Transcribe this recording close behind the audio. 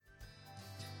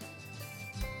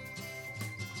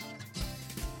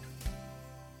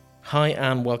Hi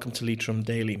and welcome to Leitrim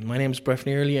Daily. My name is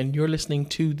Breffney Early and you're listening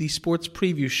to the Sports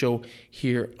Preview Show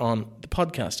here on the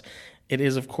podcast. It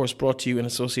is of course brought to you in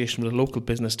association with a local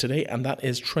business today, and that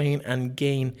is Train and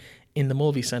Gain in the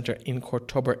Mulvey Centre in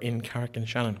Courtubber in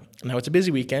Carrick-on-Shannon. Now it's a busy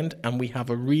weekend and we have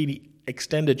a really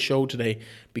extended show today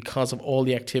because of all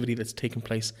the activity that's taken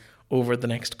place over the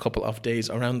next couple of days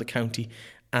around the county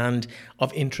and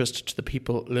of interest to the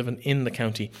people living in the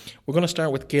county. We're going to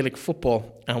start with Gaelic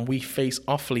football, and we face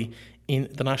Offaly in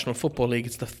the National Football League.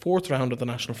 It's the fourth round of the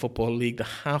National Football League, the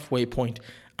halfway point,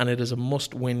 and it is a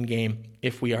must-win game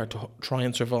if we are to try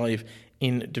and survive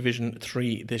in Division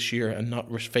 3 this year and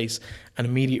not face an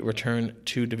immediate return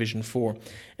to Division 4.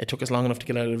 It took us long enough to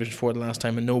get out of Division 4 the last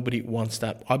time, and nobody wants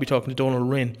that. I'll be talking to Donal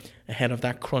Rinn ahead of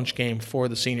that crunch game for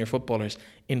the senior footballers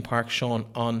in Park Sean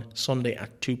on Sunday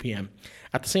at 2 p.m.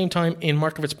 At the same time, in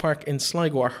Markovitz Park in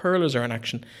Sligo, our hurlers are in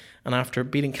action, and after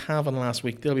beating Cavan last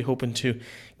week, they'll be hoping to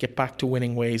get back to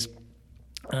winning ways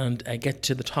and get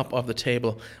to the top of the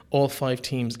table. All 5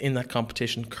 teams in that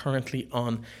competition currently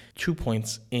on 2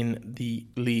 points in the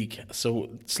league. So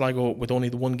Sligo, with only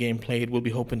the one game played, will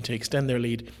be hoping to extend their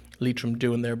lead. Leitrim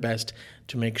doing their best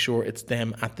to make sure it's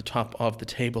them at the top of the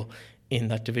table in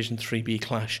that Division 3B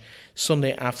clash.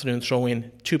 Sunday afternoon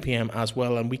throw-in, 2 p.m. as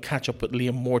well, and we catch up with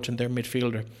Liam Morton, their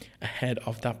midfielder, ahead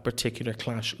of that particular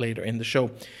clash later in the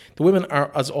show. The women are,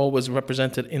 as always,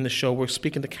 represented in the show. We're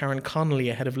speaking to Karen Connolly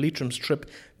ahead of Leitrim's trip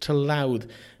to Louth,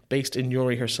 based in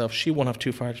Newry herself. She won't have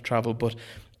too far to travel, but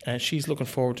she's looking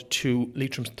forward to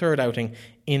Leitrim's third outing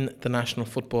in the National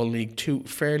Football League. 2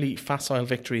 fairly facile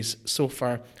victories so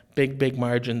far, big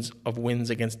margins of wins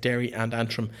against Derry and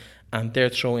Antrim, and their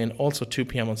throw-in also 2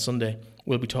 p.m. on Sunday.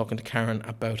 We'll be talking to Karen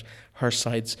about her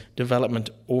side's development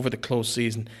over the close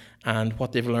season and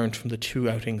what they've learned from the 2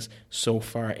 outings so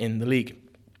far in the league.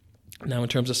 Now, in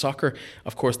terms of soccer,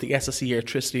 of course, the SSE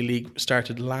Airtricity League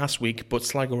started last week, but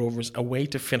Sligo Rovers away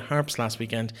to Finn Harps last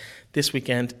weekend. This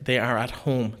weekend, they are at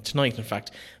home. Tonight, in fact,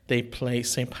 they play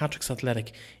St. Patrick's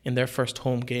Athletic in their first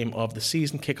home game of the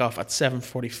season. Kick-off at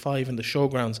 7:45 in the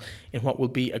showgrounds in what will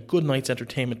be a good night's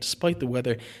entertainment despite the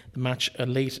weather. The match, a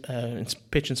late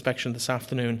pitch inspection this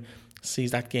afternoon,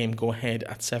 sees that game go ahead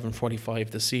at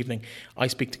 7:45 this evening. I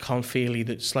speak to Colin Feely,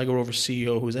 the Sligo Rovers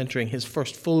CEO, who is entering his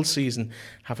first full season,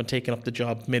 having taken up the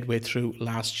job midway through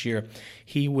last year.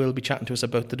 He will be chatting to us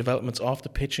about the developments off the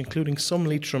pitch, including some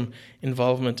Leitrim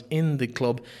involvement in the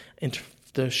club in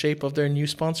the shape of their new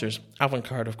sponsors.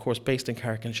 Avantcard, of course, based in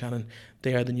Carrick-on-Shannon.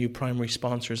 They are the new primary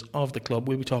sponsors of the club.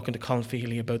 We'll be talking to Colin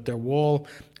Feely about their wall.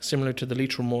 Similar to the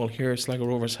Leitrim wall here, Sligo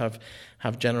Rovers have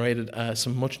generated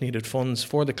some much needed funds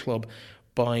for the club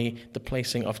by the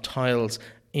placing of tiles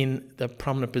in the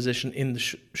prominent position in the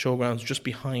showgrounds just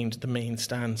behind the main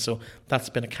stand. So that's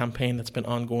been a campaign that's been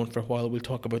ongoing for a while. We'll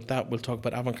talk about that. We'll talk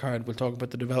about Avantcard. We'll talk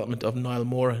about the development of Niall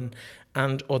Moran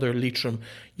and other Leitrim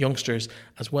youngsters,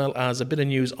 as well as a bit of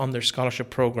news on their scholarship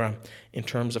programme in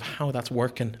terms of how that's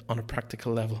working on a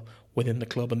practical level within the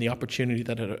club and the opportunity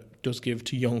that it does give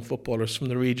to young footballers from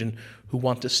the region who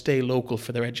want to stay local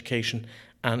for their education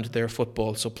and their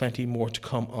football. So plenty more to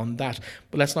come on that.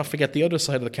 But let's not forget the other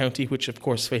side of the county, which of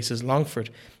course faces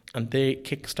Longford, and they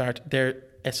kickstart their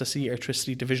SSE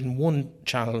Airtricity Division 1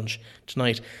 challenge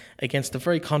tonight against the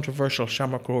very controversial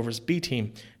Shamrock Rovers B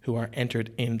team, who are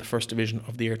entered in the first division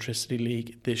of the Airtricity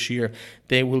League this year.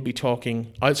 I will be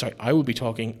talking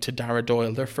to Dara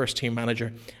Doyle, their first team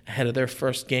manager, ahead of their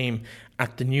first game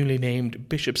at the newly named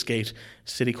Bishopsgate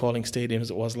City Calling Stadium, as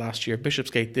it was last year.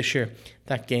 Bishopsgate this year,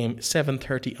 that game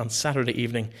 7:30 on Saturday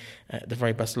evening. The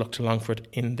very best of luck to Longford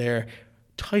in their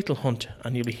title hunt,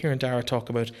 and you'll be hearing Dara talk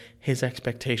about his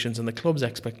expectations and the club's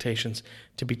expectations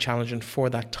to be challenging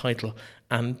for that title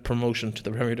and promotion to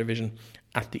the Premier Division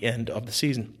at the end of the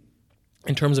season.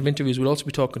 In terms of interviews, we'll also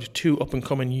be talking to 2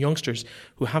 up-and-coming youngsters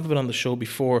who haven't been on the show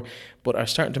before but are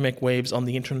starting to make waves on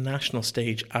the international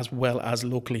stage as well as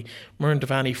locally. Muireann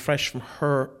Devaney, fresh from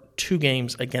her 2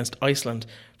 games against Iceland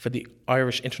for the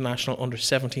Irish International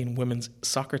Under-17 women's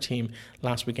soccer team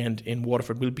last weekend in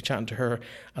Waterford. We'll be chatting to her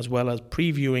as well as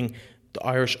previewing the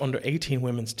Irish Under-18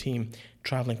 women's team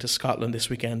travelling to Scotland this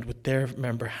weekend with their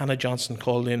member Hannah Johnson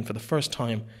called in for the first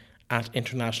time at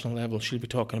international level. She'll be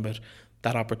talking about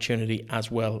that opportunity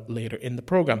as well later in the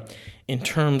programme. In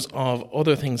terms of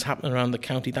other things happening around the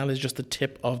county, that is just the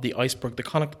tip of the iceberg. The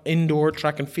Connacht Indoor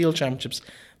Track and Field Championships,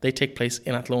 they take place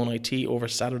in Athlone IT over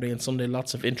Saturday and Sunday.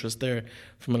 Lots of interest there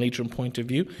from a Leitrim point of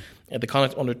view. The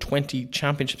Connacht Under-20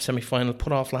 Championship semi-final,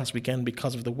 put off last weekend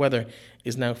because of the weather,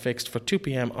 is now fixed for 2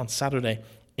 p.m. on Saturday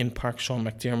in Park Sean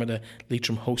McDermott.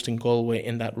 Leitrim hosting Galway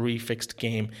in that refixed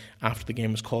game after the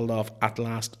game was called off at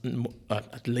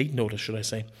late notice,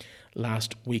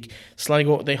 last week.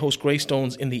 Sligo, they host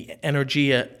Greystones in the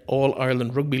Energia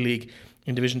All-Ireland Rugby League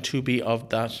in Division 2B of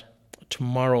that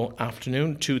tomorrow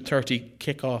afternoon. 2:30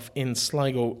 kick-off in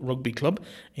Sligo Rugby Club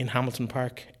in Hamilton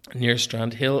Park near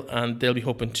Strand Hill, and they'll be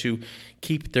hoping to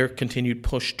keep their continued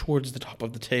push towards the top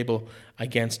of the table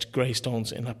against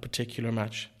Greystones in that particular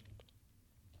match.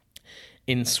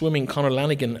 In swimming, Conor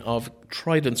Lanigan of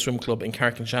Trident Swim Club in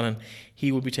Carrick-on-Shannon,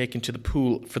 he will be taken to the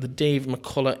pool for the Dave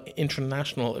McCullough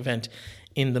International event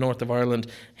in the north of Ireland,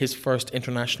 his first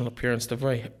international appearance. The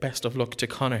very best of luck to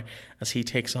Conor as he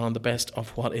takes on the best of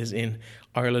what is in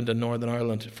Ireland and Northern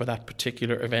Ireland for that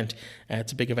particular event.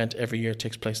 It's a big event every year, it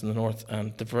takes place in the north,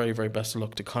 and the very, very best of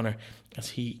luck to Conor as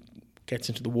he gets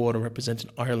into the water representing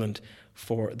Ireland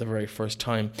for the very first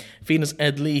time. Venus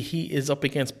Ed Lee, he is up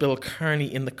against Bill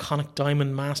Carney in the Connacht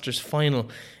Diamond Masters final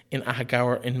in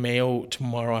Ahagower in Mayo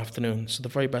tomorrow afternoon. So the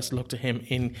very best of luck to him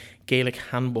in Gaelic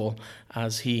handball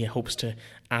as he hopes to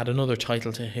add another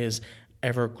title to his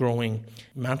ever-growing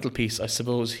mantelpiece. I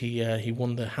suppose he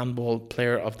won the Handball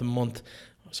Player of the Month.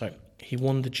 He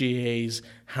won the GAA's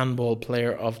Handball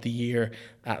Player of the Year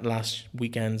at last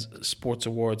weekend's Sports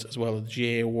Awards, as well as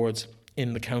the GAA Awards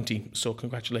in the county. So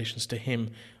congratulations to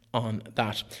him on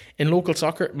that. In local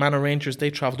soccer, Manor Rangers, they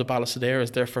travel to Ballysadair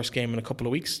as their first game in a couple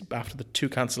of weeks after the 2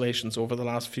 cancellations over the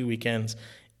last few weekends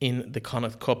in the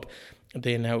Connacht Cup.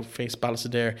 They now face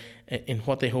Ballysadair in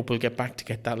what they hope will get back to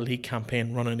get that league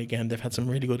campaign running again. They've had some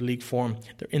really good league form.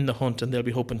 They're in the hunt and they'll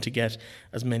be hoping to get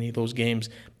as many of those games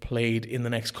played in the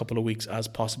next couple of weeks as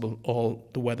possible. All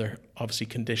the weather, obviously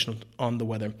conditional on the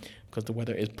weather, because the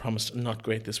weather is promised not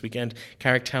great this weekend.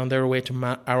 Carricktown, they're away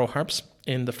to Arrow Harps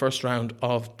in the first round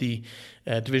of the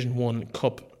Division 1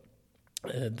 Cup,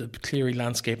 the Cleary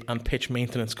Landscape and Pitch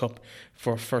Maintenance Cup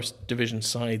for first division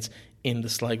sides in the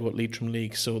Sligo Leitrim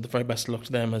League. So the very best of luck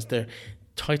to them as their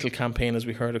title campaign, as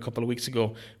we heard a couple of weeks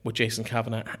ago with Jason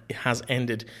Kavanagh, has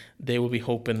ended. They will be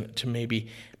hoping to maybe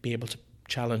be able to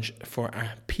challenge for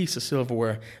a piece of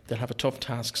silverware. They'll have a tough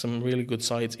task, some really good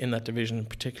sides in that division,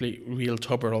 particularly Real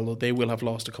Tubber, although they will have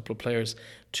lost a couple of players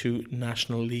to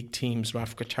National League teams.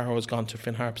 Rafika Taro has gone to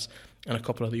Finn Harps and a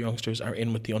couple of the youngsters are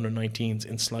in with the under-19s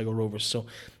in Sligo Rovers. So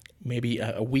maybe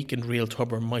a weakened Real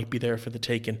Tubber might be there for the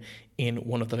taking in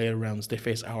one of the later rounds. They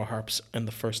face our Harps in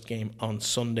the first game on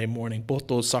Sunday morning. Both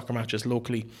those soccer matches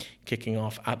locally kicking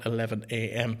off at 11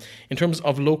 a.m. In terms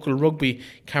of local rugby,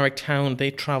 Carricktown,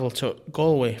 they travel to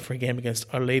Galway for a game against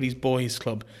Our Ladies Boys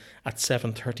Club at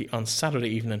 7:30 on Saturday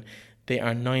evening. They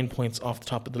are 9 points off the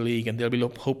top of the league and they'll be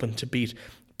hoping to beat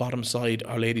bottom side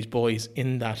Our Ladies Boys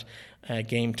in that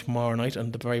game tomorrow night.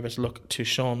 And the very best luck to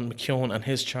Sean McKeown and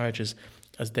his charges,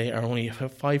 as they are only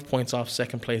 5 points off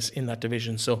second place in that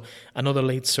division. So another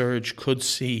late surge could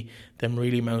see them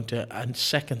really mount a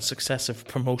second successive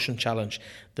promotion challenge.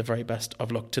 The very best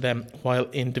of luck to them. While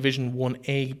in Division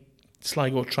 1A,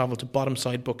 Sligo travel to bottom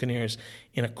side Buccaneers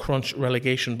in a crunch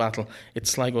relegation battle. It's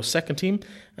Sligo's second team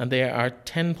and they are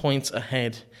 10 points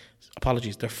ahead.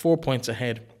 They're 4 points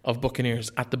ahead of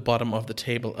Buccaneers at the bottom of the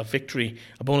table.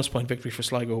 A bonus point victory for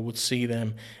Sligo would see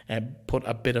them put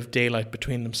a bit of daylight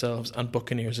between themselves and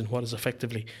Buccaneers in what is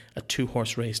effectively a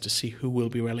 2-horse race to see who will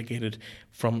be relegated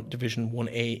from Division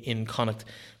 1A in Connacht.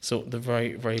 So the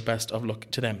very, very best of luck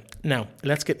to them. Now,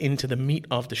 let's get into the meat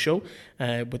of the show.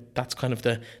 But that's kind of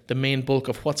the main bulk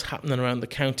of what's happening around the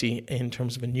county in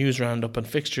terms of a news roundup and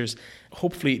fixtures.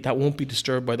 Hopefully that won't be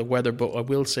disturbed by the weather, but I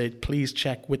will say please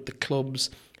check with the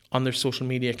clubs on their social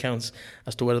media accounts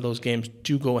as to whether those games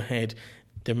do go ahead.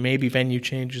 There may be venue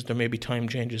changes, there may be time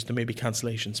changes, there may be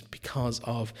cancellations because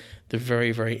of the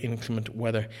very, very inclement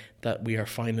weather that we are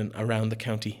finding around the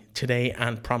county today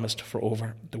and promised for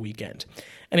over the weekend.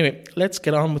 Anyway, let's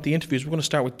get on with the interviews. We're going to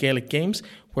start with Gaelic Games,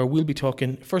 where we'll be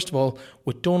talking, first of all,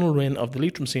 with Donal Rinn of the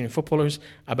Leitrim Senior Footballers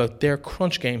about their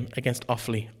crunch game against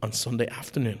Offaly on Sunday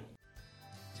afternoon.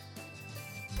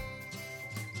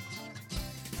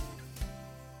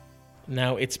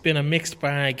 Now, it's been a mixed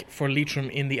bag for Leitrim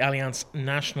in the Alliance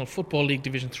National Football League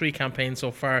Division 3 campaign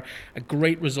so far. A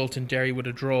great result in Derry with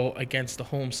a draw against the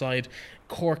home side.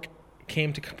 Cork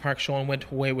came to Park Sean,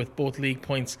 went away with both league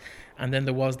points, and then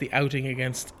there was the outing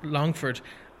against Longford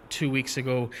 2 weeks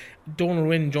ago. Donal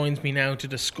Rinn joins me now to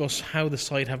discuss how the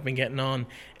side have been getting on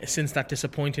since that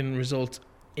disappointing result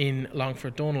in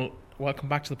Longford. Donal, welcome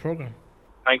back to the programme.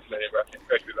 Thanks, Lenny.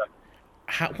 Great to be back.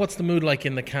 What's the mood like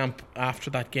in the camp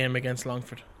after that game against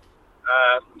Longford?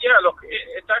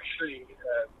 It's actually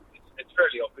it's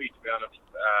fairly upbeat, to be honest.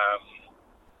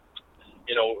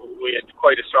 We had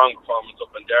quite a strong performance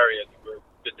up in Derry, and we were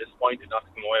a bit disappointed not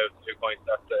to come away with 2 points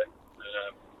that day.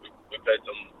 We played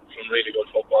some really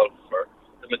good football for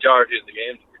the majority of the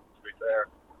games, to be there.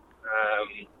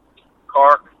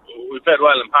 Cork, we played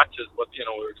well in patches, but we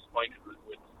were disappointed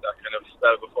with that kind of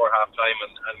spell before half time,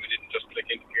 and we didn't just click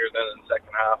into gear then in the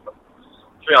second half. And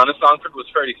to be honest, Longford was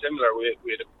fairly similar. We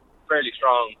had a fairly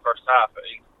strong first half,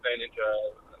 playing into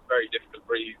a very difficult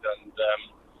breeze, and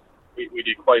we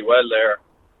did quite well there.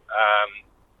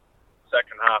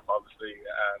 Second half, obviously,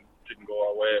 didn't go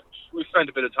our way. We spent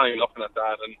a bit of time looking at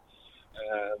that and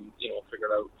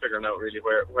figuring out really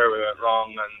where we went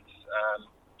wrong. And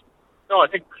no, I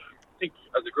think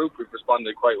as a group we've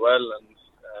responded quite well, and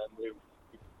we've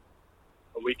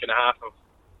a week and a half of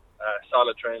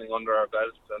solid training under our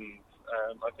belts, and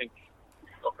I think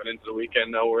looking into the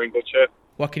weekend now we're in good shape.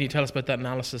 What can you tell us about that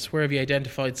analysis? Where have you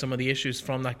identified some of the issues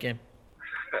from that game?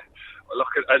 Well,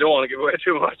 look, I don't want to give away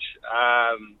too much.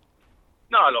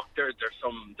 No, look, there's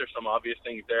some obvious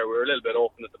things there. We were a little bit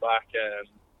open at the back in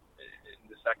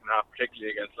the second half,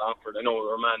 particularly against Longford. I know we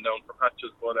were a man down for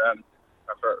patches, but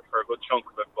for a good chunk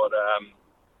of it. But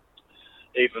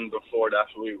even before that,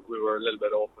 we were a little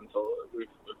bit open, so we've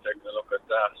taken a look at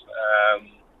that.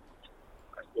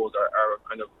 I suppose our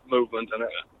kind of movement and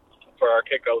for our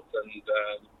kickouts, and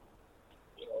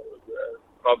we're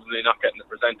probably not getting the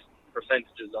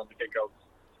percentages on the kickouts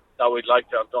that we'd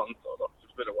like to have done. So look,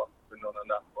 there's a bit of work been done on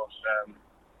that. But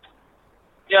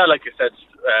yeah, like I said,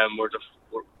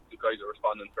 the guys are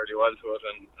responding fairly well to it,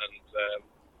 and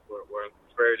we're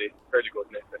fairly good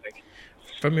nick, I think.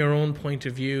 From your own point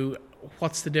of view,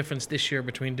 what's the difference this year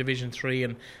between Division 3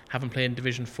 and having played in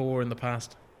Division 4 in the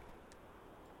past?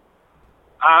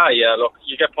 Yeah, look,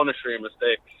 you get punished for your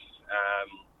mistakes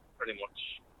pretty much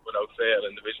without fail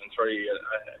in Division 3.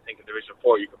 I think in Division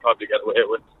 4 you could probably get away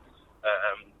with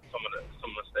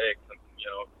some mistakes, and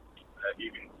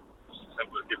even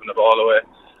simple as giving the ball away.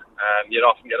 You'd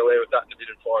often get away with that in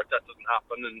Division 4. That doesn't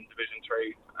happen in Division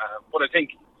 3. But I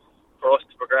think for us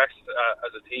to progress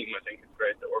as a team, I think it's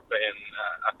great that we're playing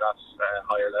at that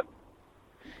higher level.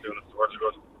 It's doing us the world of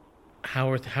good.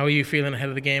 How are you feeling ahead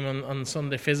of the game on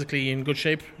Sunday? Physically in good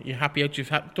shape? You happy out?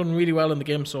 You've done really well in the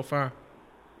game so far.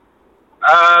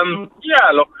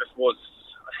 Yeah, look, I suppose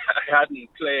I hadn't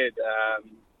played.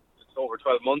 It's over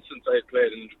 12 months since I had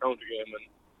played an inter-county game, and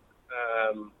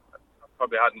I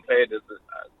probably hadn't played at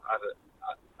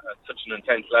such an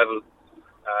intense level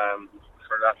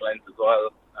for that length as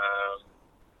well.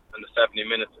 And the 70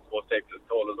 minutes, I suppose, takes its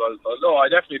toll as well. So, no, I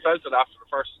definitely felt it after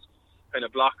the first kind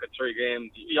of block of 3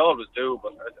 games. You always do,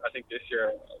 but I think this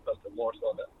year I felt it more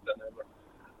so than ever.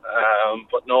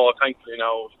 But no, thankfully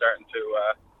now starting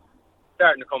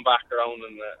to come back around,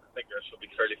 and I think I should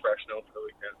be fairly fresh now for the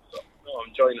weekend. So, no,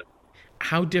 I'm enjoying it.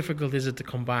 How difficult is it to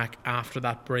come back after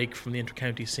that break from the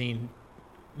inter-county scene?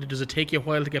 Does it take you a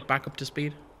while to get back up to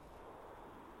speed?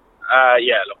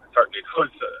 Yeah, look, it certainly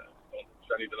does.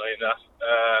 Don't deny that.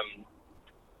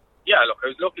 Yeah, look, I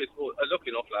was lucky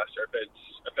enough last year.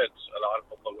 I played a lot of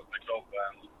football with my club.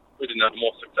 We didn't have the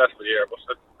most successful year, but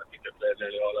I think I played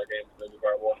nearly all our games, maybe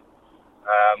bar one.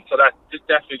 So that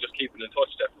definitely, just keeping in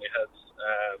touch definitely helps.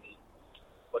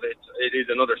 But it is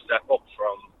another step up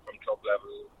from club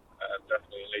level,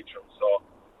 definitely in Leitrim. So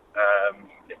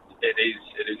it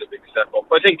is a big step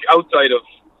up. I think outside of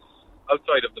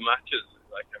the matches,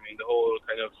 the whole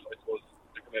kind of, I suppose,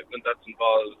 the commitment that's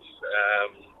involved,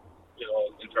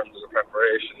 in terms of the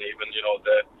preparation, even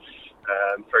the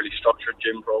fairly structured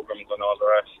gym programs and all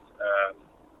the rest.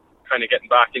 Kind of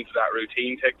getting back into that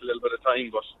routine takes a little bit of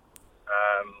time, but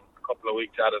a couple of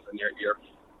weeks at it, and you're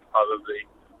probably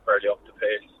fairly up to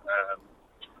pace.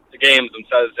 The games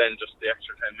themselves, then, just the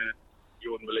extra 10 minutes,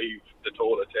 you wouldn't believe the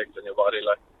toll it takes on your body.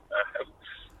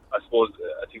 I suppose,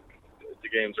 I think the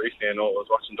games recently, I know I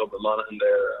was watching Dublin Monaghan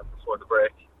there before the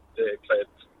break.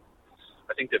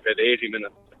 I think they played 80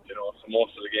 minutes. So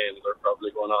most of the games are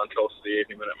probably going on close to the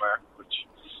 80-minute mark, which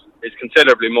is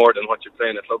considerably more than what you play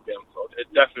in a club game. So it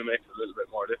definitely makes it a little bit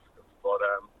more difficult. But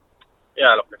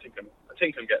yeah, look, I think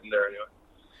I'm getting there anyway.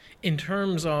 In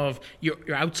terms of your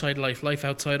outside life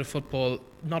outside of football,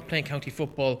 not playing county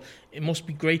football, it must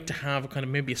be great to have a kind of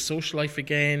maybe a social life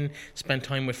again, spend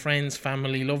time with friends,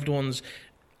 family, loved ones.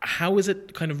 How is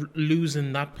it kind of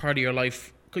losing that part of your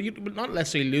life? Not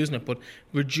necessarily losing it, but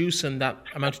reducing that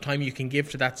amount of time you can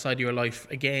give to that side of your life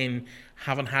again,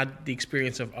 haven't had the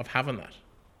experience of having that?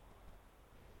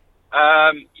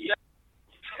 Yeah,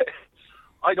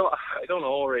 I don't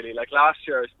know really. Like last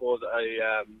year, I suppose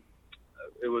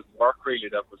it was work really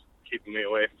that was keeping me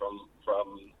away from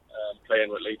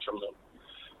playing with Leitrim. It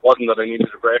wasn't that I needed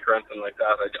a break or anything like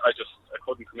that. I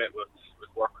couldn't commit with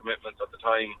work commitments at the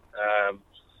time.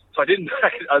 So I didn't.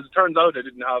 As it turns out, I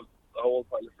didn't have a whole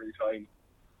pile of free time.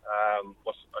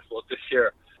 But I suppose this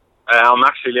year, I'm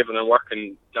actually living and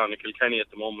working down in Kilkenny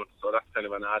at the moment, so that's kind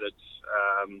of an added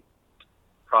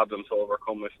problem to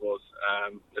overcome, I suppose.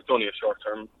 It's only a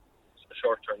short-term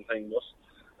thing,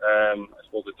 but I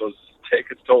suppose it does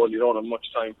take its toll. You don't have much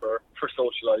time for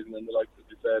socialising and the like, as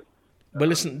you said. Well,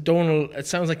 listen, Donal, it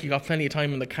sounds like you got plenty of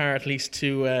time in the car at least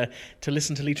to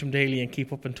listen to Leitrim Daily and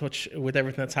keep up in touch with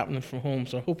everything that's happening from home.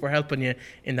 So I hope we're helping you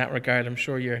in that regard. I'm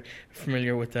sure you're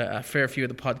familiar with a fair few of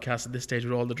the podcasts at this stage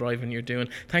with all the driving you're doing.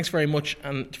 Thanks very much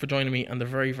and for joining me, and the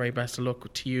very, very best of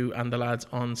luck to you and the lads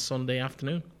on Sunday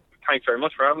afternoon. Thanks very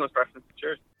much for having us, Preston.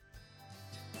 Cheers.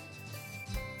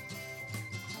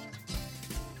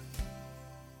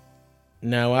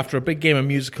 Now, after a big game of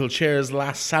musical chairs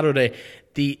last Saturday,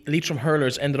 the Leitrim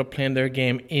Hurlers ended up playing their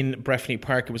game in Breffni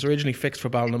Park. It was originally fixed for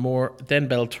Ballinamore, then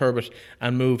Belturbet,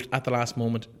 and moved at the last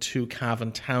moment to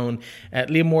Cavan Town.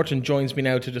 Liam Morton joins me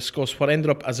now to discuss what ended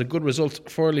up as a good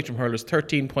result for Leitrim Hurlers,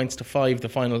 13 points to 5, the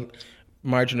final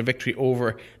margin of victory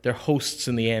over their hosts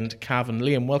in the end, Cavan.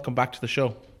 Liam, welcome back to the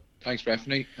show. Thanks,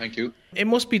 Breffni. Thank you. It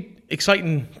must be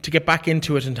exciting to get back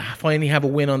into it and finally have a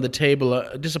win on the table.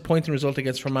 A disappointing result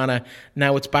against Fermanagh.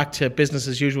 Now it's back to business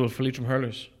as usual for Leitrim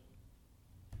Hurlers.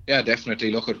 Yeah,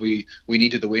 definitely. Look, we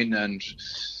needed the win, and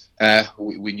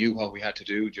we knew what we had to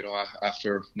do. You know,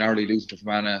 after narrowly losing to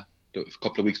Fermanagh a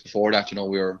couple of weeks before that, you know,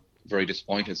 we were very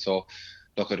disappointed. So,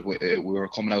 look, we were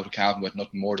coming out of Cavan with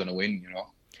nothing more than a win. You know.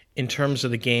 In terms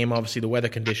of the game, obviously the weather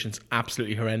conditions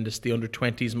absolutely horrendous. The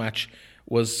under-20s match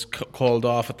was called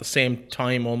off at the same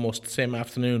time, almost the same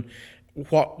afternoon.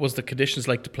 What was the conditions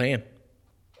like to play in?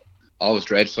 Oh, it was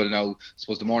dreadful. Now, I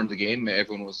suppose the morning of the game,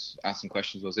 everyone was asking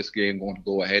questions, was this game going to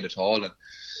go ahead at all? And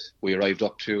we arrived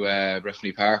up to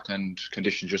Breffni Park, and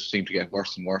conditions just seemed to get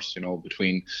worse and worse, you know,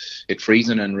 between it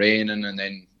freezing and raining and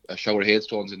then a shower of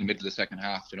hailstones in the middle of the second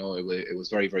half. You know, it was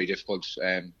very, very difficult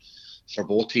for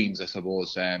both teams, I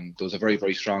suppose. There was a very,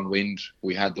 very strong wind.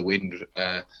 We had the wind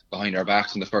behind our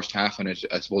backs in the first half, and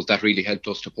I suppose that really helped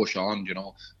us to push on, you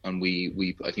know. And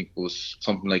we I think it was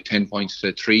something like 10 points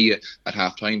to 3 at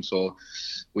half time. So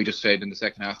we just said in the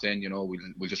second half then, you know,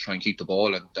 we'll just try and keep the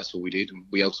ball, and that's what we did. And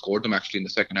we outscored them actually in the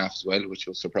second half as well, which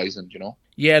was surprising, you know.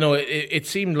 Yeah, no, it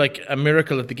seemed like a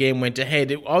miracle that the game went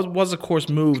ahead. It was, of course,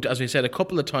 moved, as we said, a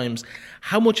couple of times.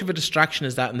 How much of a distraction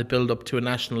is that in the build-up to a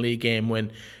National League game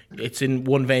when it's in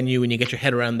one venue and you get your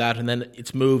head around that, and then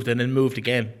it's moved and then moved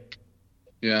again?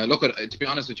 Yeah, look, to be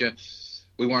honest with you,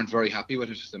 we weren't very happy with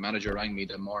it. The manager rang me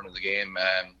the morning of the game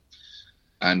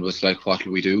and was like, what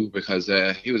will we do? Because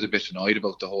he was a bit annoyed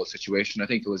about the whole situation. I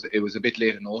think it was a bit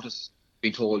late in notice,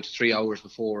 being told 3 hours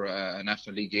before a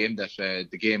National League game that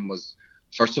the game was,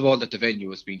 first of all, that the venue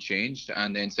was being changed,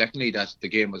 and then secondly, that the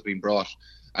game was being brought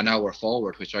an hour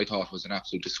forward, which I thought was an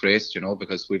absolute disgrace, you know,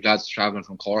 because we've lads travelling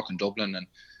from Cork and Dublin,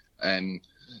 and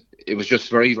it was just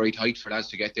very, very tight for lads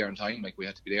to get there in time. Like, we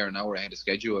had to be there an hour ahead of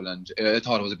schedule, and I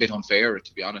thought it was a bit unfair,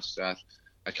 to be honest, at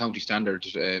county standard,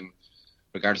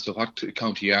 regardless of what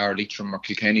county you are, Leitrim or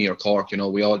Kilkenny or Cork, you know,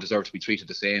 we all deserve to be treated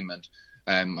the same, and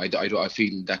I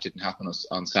feel that didn't happen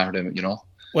on Saturday, you know.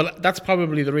 Well, that's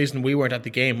probably the reason we weren't at the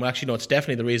game. Well, actually, no, it's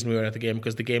definitely the reason we weren't at the game,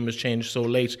 because the game was changed so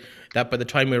late that by the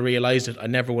time we realised it, I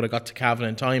never would have got to Cavan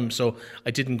in time, so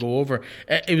I didn't go over.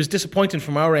 It was disappointing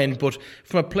from our end, but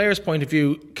from a player's point of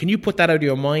view, can you put that out of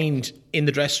your mind in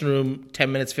the dressing room 10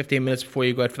 minutes, 15 minutes before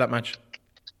you go out for that match?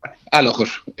 Look,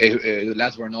 the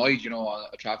lads were annoyed, you know,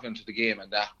 travelling to the game and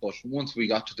that, but once we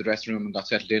got to the dressing room and got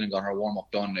settled in and got our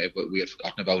warm-up done, we had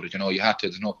forgotten about it, you know. You had to,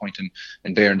 there's no point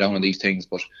in bearing down on these things,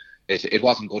 but it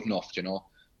wasn't good enough, you know.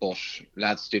 But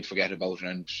lads did forget about it,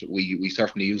 and we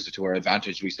certainly used it to our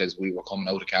advantage. We says we were coming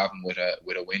out of Cavan with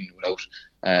a win without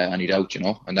any doubt, you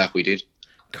know, and that we did.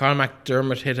 Carl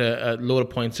McDermott hit a load of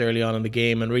points early on in the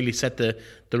game and really set the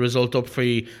result up for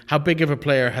you. How big of a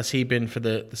player has he been for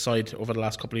the side over the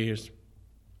last couple of years?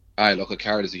 Look,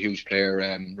 Carl is a huge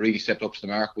player. Really stepped up to the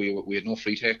mark. We had no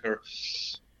free taker.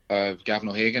 Gavin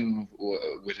O'Hagan,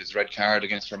 with his red card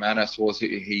against Fermanagh, I suppose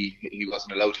he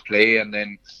wasn't allowed to play, and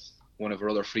then one of our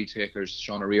other free takers,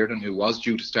 Sean O'Riordan, who was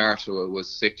due to start, who was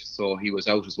sick, so he was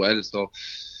out as well. So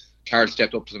Carl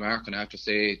stepped up to the mark, and I have to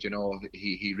say, you know,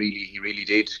 he really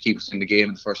did keep us in the game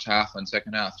in the first half and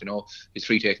second half. You know, his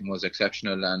free taking was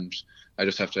exceptional, and I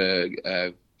just have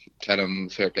to tell him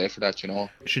fair play for that. You know,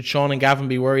 should Sean and Gavin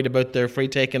be worried about their free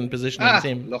taking position in the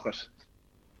team? Look,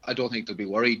 I don't think they'll be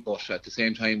worried, but at the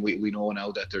same time, we know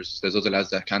now that there's other lads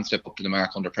that can step up to the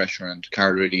mark under pressure, and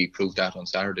Carl really proved that on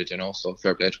Saturday. You know, so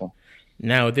fair play to him.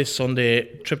 Now, this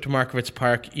Sunday, trip to Markovitz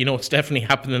Park, you know it's definitely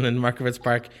happening in Markovitz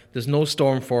Park. There's no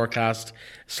storm forecast.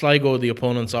 Sligo, the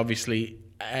opponents, obviously.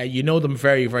 You know them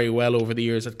very, very well over the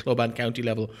years at club and county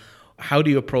level. How do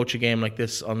you approach a game like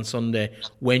this on Sunday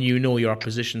when you know your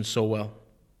opposition so well?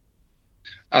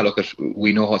 Look,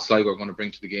 we know what Sligo are going to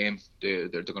bring to the game. They're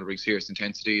going to bring serious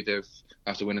intensity.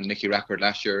 After winning the Nicky Rackard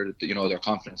last year, their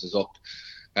confidence is up.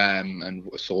 And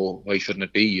so why shouldn't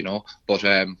it be, But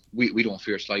we don't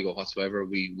fear Sligo whatsoever.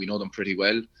 We know them pretty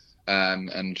well.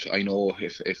 And I know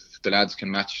if the lads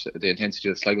can match the intensity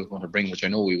that Sligo is going to bring, which I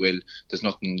know we will, there's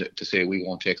nothing to say we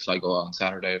won't take Sligo on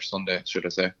Saturday or Sunday, should I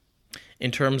say.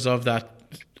 In terms of that,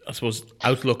 I suppose,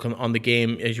 outlook on the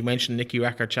game, as you mentioned, Nicky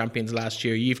Rackard champions last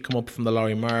year, you've come up from the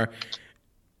Lorie-Mar.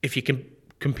 If you can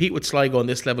compete with Sligo on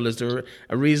this level, is there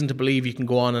a reason to believe you can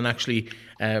go on and actually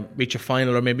reach a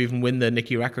final or maybe even win the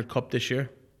Nicky Rackard Cup this year?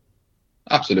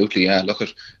 Absolutely, yeah. Look,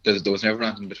 there was never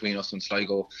anything between us and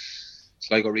Sligo.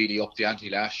 Sligo really upped the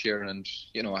ante last year, and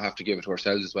I have to give it to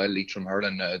ourselves as well. Leitrim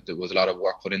hurling, there was a lot of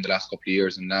work put in the last couple of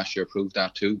years, and last year proved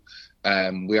that too.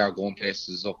 We are going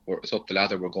places it's up the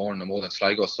ladder. We're going no more than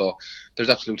Sligo, so there's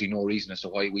absolutely no reason as to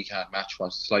why we can't match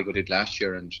what Sligo did last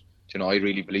year. And I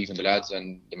really believe in the lads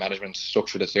and the management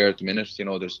structure that's there at the minute.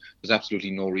 There's absolutely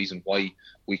no reason why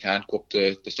we can't go up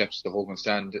the steps of the Hogan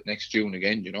stand next June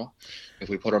again. If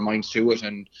we put our minds to it.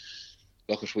 And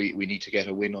look, we need to get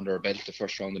a win under our belt the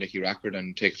first round of Nicky Rackard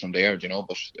and take it from there,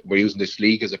 but we're using this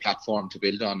league as a platform to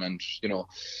build on. And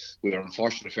we were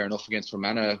unfortunate, fair enough, against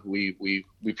Fermanagh. We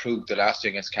proved the last day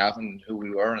against Cavan who we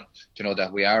were, and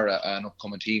that we are an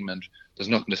upcoming team, and there's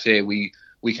nothing to say we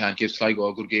can't give Sligo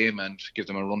a good game and give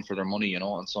them a run for their money,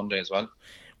 on Sunday as well.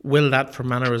 Will that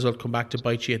Fermanagh result come back to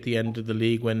bite you at the end of the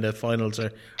league when the finals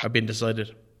are being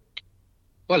decided?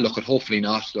 Well, look, hopefully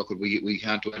not. Look, we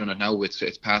can't do it on it now.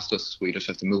 It's past us. We just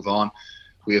have to move on.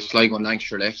 We have Sligo and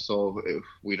Lancashire left, so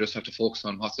we just have to focus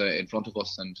on what's in front of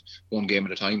us and one game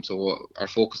at a time. So our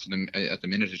focus at the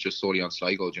minute is just solely on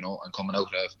Sligo, and coming out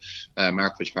of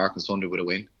Markievicz Park on Sunday with a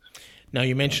win. Now,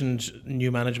 you mentioned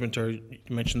new management, or you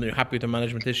mentioned that you're happy with the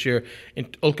management this year.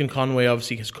 Ulcan Conway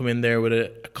obviously has come in there with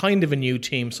a kind of a new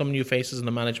team, some new faces in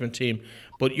the management team,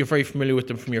 but you're very familiar with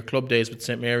them from your club days with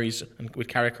St Mary's and with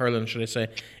Carrick Hurling, should I say.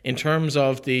 In terms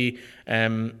of the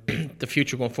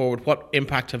future going forward, what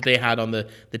impact have they had on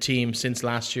the team since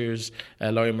last year's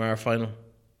Lorie-Mar final?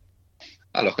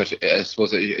 Look, I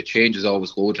suppose a change is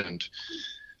always good, and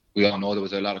we all know there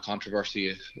was a lot of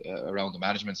controversy around the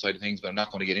management side of things, but I'm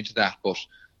not going to get into that. But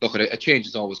look, a change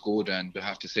is always good, and I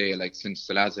have to say, since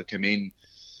the lads have come in,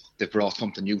 they've brought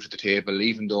something new to the table.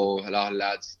 Even though a lot of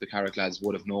lads, the Carrick lads,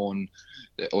 would have known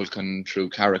the Ulcan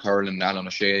through Carrick Hurling, Alan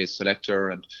O'Shea's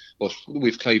selector, but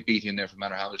we've Clive Beattie in there from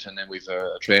Manor Hamilton, and we've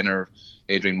a trainer,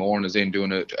 Adrian Moran, is in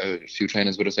doing a few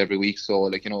trainings with us every week. So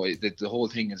the whole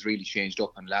thing has really changed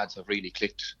up, and lads have really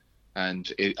clicked.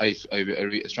 And I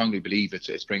strongly believe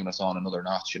it's bringing us on another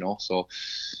notch, So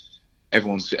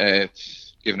everyone's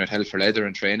giving it hell for leather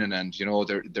in training, and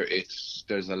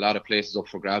there's a lot of places up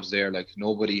for grabs there.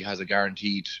 Nobody has a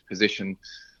guaranteed position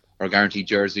or guaranteed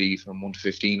jersey from 1 to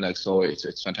 15. So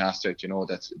it's fantastic.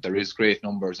 That there is great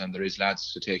numbers and there is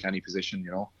lads to take any position.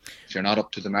 If you're not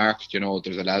up to the mark,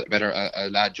 there's a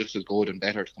lad just as good and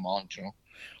better to come on.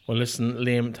 Well, listen,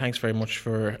 Liam, thanks very much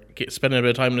for spending a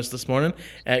bit of time with us this morning.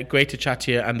 Great to chat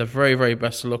to you, and the very, very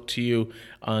best of luck to you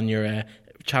on your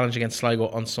challenge against Sligo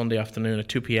on Sunday afternoon at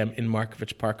 2 p.m. in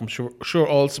Markievicz Park. I'm sure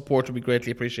all support will be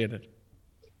greatly appreciated.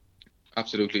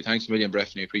 Absolutely. Thanks a million,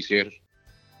 Breffney. Appreciate it.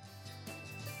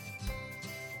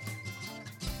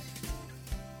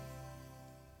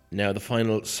 Now, the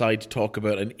final side to talk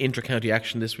about an inter-county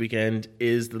action this weekend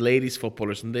is the ladies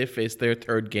footballers, and they face their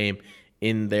third game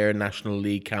in their National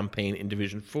League campaign in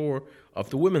Division 4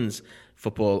 of the Women's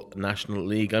Football National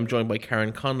League. I'm joined by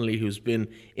Karen Connolly, who's been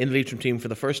in the Leitrim team for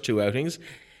the first two outings.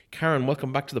 Karen,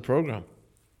 welcome back to the programme.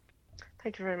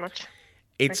 Thank you very much.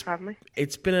 Thanks for having me.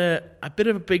 It's been a bit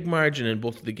of a big margin in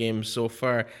both of the games so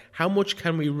far. How much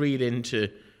can we read into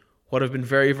what have been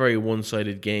very, very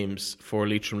one-sided games for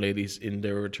Leitrim ladies in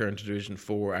their return to Division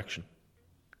 4 action?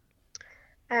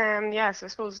 So I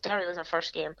suppose Derry was our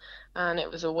first game, and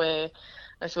it was away.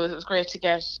 I suppose it was great to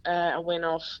get a win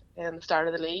off in the start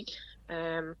of the league.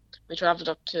 We travelled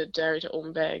up to Derry to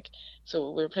Owenbeg,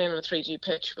 so we were playing on a 3G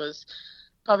pitch, was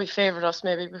probably favoured us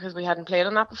maybe because we hadn't played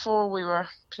on that before. We were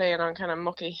playing on kind of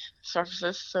mucky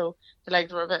surfaces, so the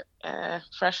legs were a bit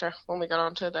fresher when we got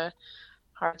onto the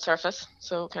hard surface,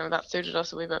 so kind of that suited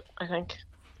us a wee bit, I think.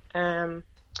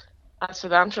 As for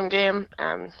the Antrim game,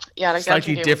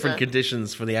 slightly different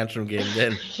conditions for the Antrim game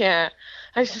then. Yeah,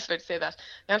 I was just about to say that.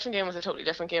 The Antrim game was a totally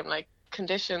different game.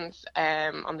 Conditions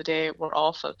on the day were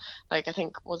awful. I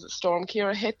think, was it Storm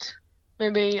Ciara hit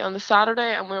maybe on the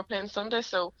Saturday, and we were playing Sunday,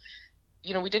 so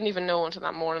we didn't even know until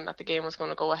that morning that the game was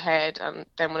going to go ahead. And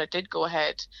then when it did go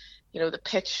ahead, the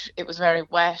pitch, it was very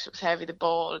wet, it was heavy, the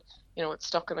ball, it's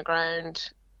stuck in the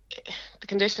ground. The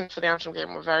conditions for the Antrim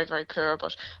game were very, very poor.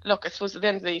 But look, I suppose at the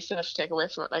end of the day, you still have to take away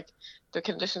from it. Like, the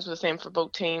conditions were the same for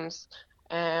both teams.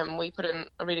 We put in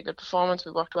a really good performance.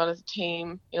 We worked well as a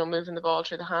team, moving the ball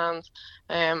through the hands.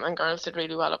 And girls did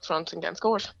really well up front and getting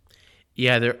scored.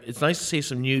 Yeah, it's nice to see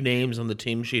some new names on the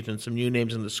team sheet and some new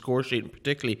names on the score sheet, and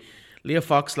particularly Leah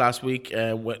Fox last week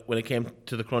when it came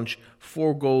to the crunch.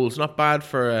 4 goals, not bad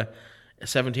for a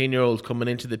 17-year-old coming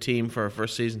into the team for her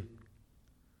first season.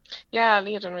 Yeah,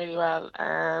 Leah done really well.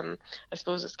 I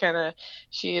suppose it's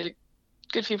she had a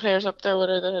good few players up there with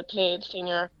her that had played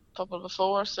senior football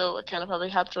before, so it kind of probably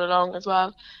helped her along as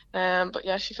well. But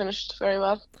yeah, she finished very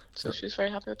well, so she was very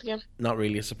happy with the game. Not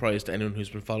really a surprise to anyone who's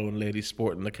been following ladies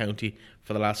sport in the county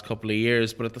for the last couple of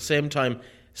years, but at the same time,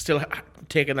 still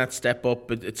taking that step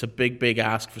up, it's a big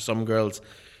ask for some girls.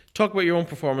 Talk about your own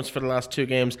performance for the last 2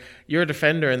 games. You're a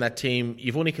defender in that team.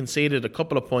 You've only conceded a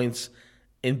couple of points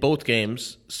in both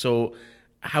games, so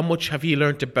how much have you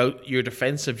learnt about your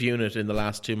defensive unit in the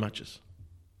last 2 matches?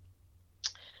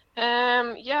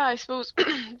 Yeah, I suppose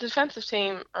the defensive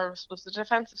team, or I suppose the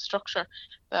defensive structure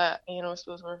that I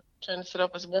suppose we're trying to set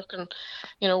up is working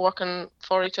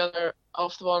for each other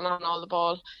off the ball, not on all the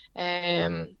ball.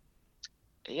 Them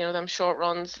short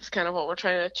runs is kind of what we're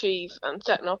trying to achieve, and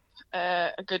setting up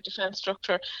a good defence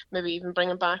structure, maybe even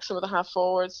bringing back some of the half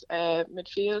forwards,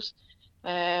 midfield,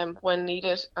 when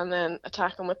needed, and then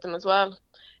attacking with them as well.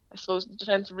 I suppose the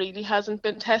defence really hasn't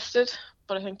been tested,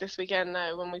 but I think this weekend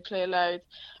now, when we play Louth,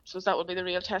 I suppose that will be the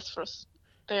real test for us.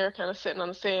 They're kind of sitting on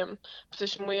the same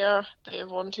position we are. They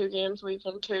have won 2 games, we've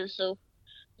won 2, so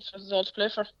this is all to play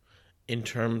for. In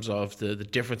terms of the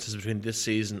differences between this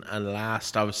season and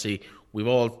last, obviously, we've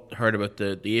all heard about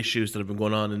the issues that have been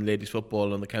going on in ladies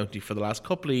football in the county for the last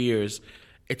couple of years.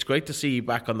 It's great to see you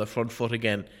back on the front foot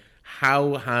again.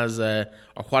 How has, or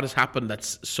what has happened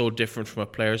that's so different from a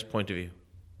player's point of view?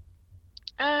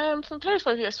 From a player's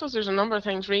point of view, I suppose there's a number of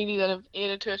things really that have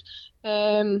aided to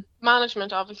it.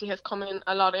 Management obviously has come in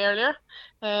a lot earlier.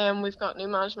 We've got new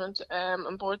management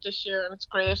on board this year, and it's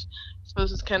great. I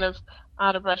suppose it's kind of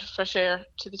added a breath of fresh air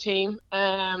to the team.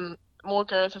 More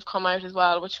girls have come out as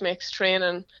well, which makes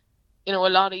training, a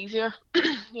lot easier.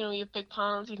 You have big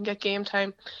panels, you can get game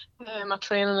time at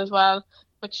training as well,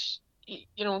 which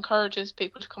encourages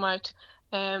people to come out.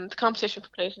 The competition for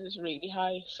places is really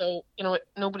high, so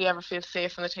nobody ever feels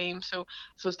safe in the team. So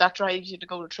that drives you to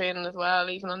go to training as well,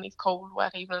 even on these cold,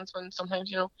 wet evenings when sometimes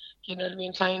you're be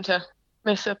inclined to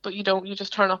miss it, but you don't. You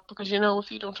just turn up because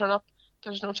if you don't turn up,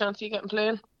 there's no chance of you getting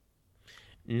playing.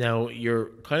 Now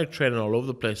you're kind of training all over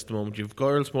the place at the moment. You've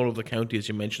girls from all over the county, as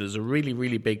you mentioned. There's a really,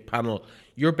 really big panel.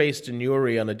 You're based in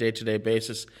Newry on a day-to-day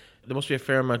basis. There must be a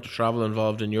fair amount of travel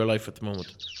involved in your life at the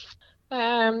moment.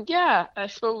 Yeah, I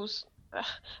suppose.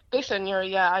 Based in Newry,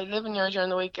 yeah, I live in Newry during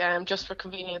the week, just for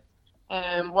convenience,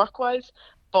 work-wise.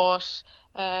 But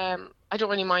I don't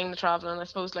really mind the travelling. I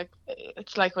suppose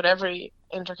it's like with every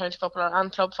inter-county footballer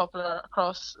and club footballer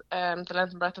across the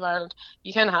length and breadth of Ireland.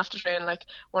 You kind of have to train. Like,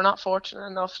 we're not fortunate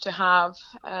enough to have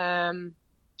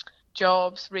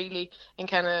jobs really in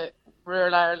kind of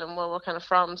rural Ireland where we're kind of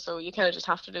from. So you kind of just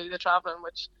have to do the travelling,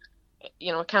 which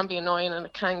it can be annoying and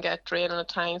it can get draining at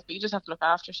times. But you just have to look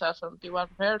after yourself and be well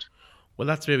prepared. Well,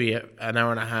 that's maybe an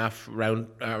hour and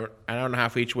a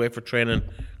half each way for training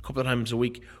a couple of times a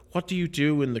week. What do you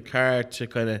do in the car to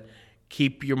kind of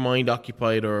keep your mind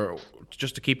occupied, or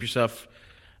just to keep yourself,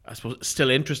 I suppose, still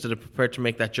interested and prepared to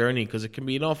make that journey? Because it can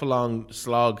be an awful long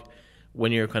slog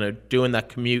when you're kind of doing that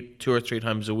commute 2 or 3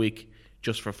 times a week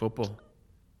just for football.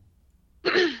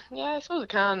 Yeah, I suppose it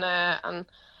can. And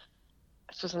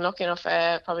I suppose I'm lucky enough,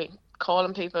 probably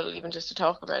calling people even just to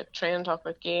talk about training, talk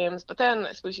about games. But then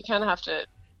I suppose you kind of have to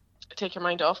take your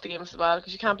mind off the games as well,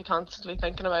 because you can't be constantly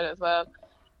thinking about it as well.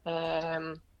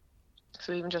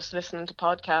 So even just listening to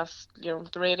podcasts,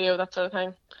 the radio, that sort of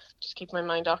thing, just keep my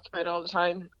mind occupied all the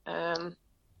time, and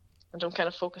don't kind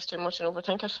of focus too much and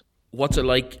overthink it. What's it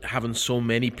like having so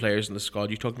many players in the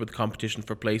squad? You talked about the competition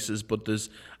for places, but there's,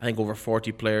 I think, over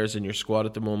 40 players in your squad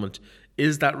at the moment.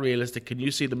 Is that realistic? Can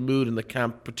you see the mood in the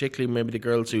camp, particularly maybe the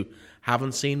girls who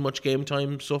haven't seen much game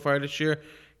time so far this year?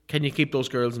 Can you keep those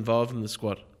girls involved in the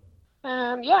squad?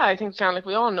 Yeah, I think kind of like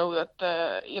we all know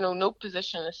that no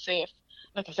position is safe.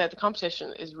 Like I said, the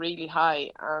competition is really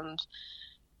high, and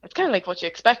it's kind of like what you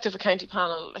expect of a county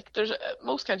panel. Like there's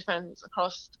most county panels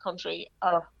across the country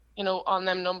are on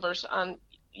them numbers, and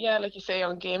yeah, like you say,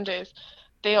 on game days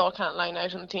they all can't line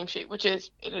out on the team sheet,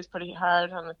 it is pretty hard,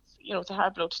 and it's a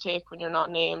hard blow to take when you're not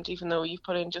named, even though you've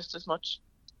put in just as much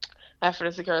effort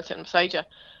as the girl sitting beside you.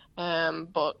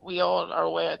 But we all are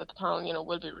aware that the panel,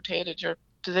 will be rotated. Your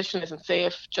position isn't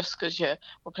safe just because you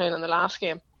were playing in the last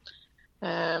game.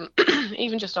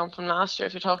 Even just on from last year,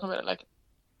 if you're talking about it, like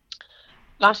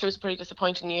last year was a pretty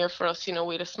disappointing year for us. We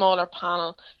had a smaller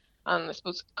panel, and I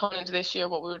suppose coming into this year,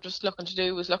 what we were just looking to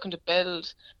do was looking to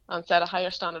build and set a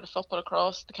higher standard of football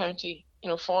across the county,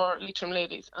 for Leitrim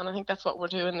ladies. And I think that's what we're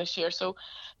doing this year. So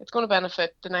it's going to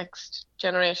benefit the next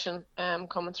generation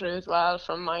coming through as well,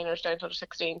 from minors down to under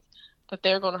 16s, that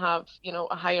they're going to have,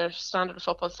 a higher standard of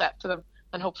football set to them,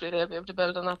 and hopefully they'll be able to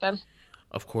build on that then.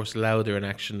 Of course, Louth are in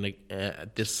action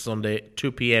this Sunday,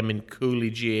 2 p.m. in Cooley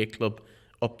GA Club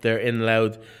up there in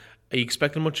Louth. Are you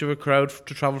expecting much of a crowd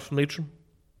to travel from Leitrim?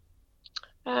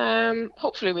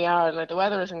 Hopefully we are. Like, the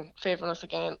weather isn't favouring us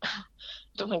again.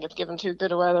 I don't think it's given too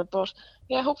good a weather, but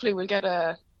yeah, hopefully we'll get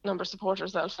a number of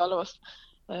supporters that'll follow us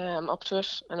up to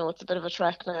it. I know it's a bit of a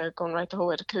trek now, going right the whole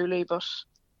way to Cooley, but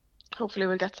hopefully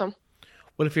we'll get some.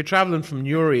 Well, if you're travelling from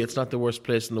Newry, it's not the worst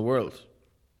place in the world.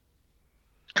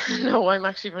 No, I'm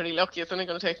actually pretty lucky. It's only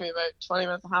going to take me about 20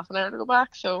 minutes, half an hour to go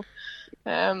back. So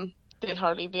they'll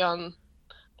hardly be on.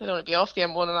 They'll only be off the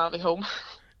M1 and I'll be home.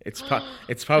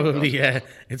 It's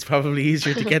probably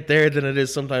easier to get there than it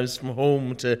is sometimes from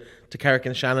home to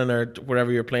Carrick-on-Shannon or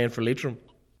wherever you're playing for Leitrim.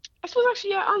 I suppose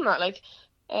actually, yeah, on that, like,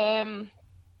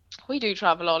 we do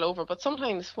travel all over, but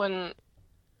sometimes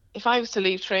if I was to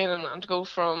leave training and to go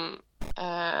from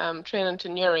training to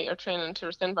Newry or training to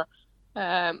Rocinber,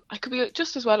 I could be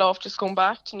just as well off just going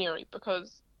back to Newry,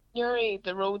 because Newry,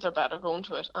 the roads are better going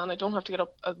to it, and I don't have to get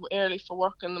up as early for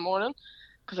work in the morning,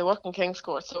 because I work in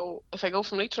Kingscourt. So if I go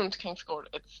from Leitrim to Kingscourt,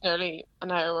 it's nearly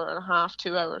an hour and a half,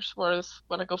 2 hours, whereas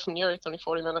when I go from Newry, it's only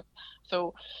 40 minutes.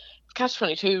 So it's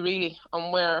catch-22 really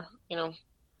on where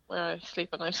I sleep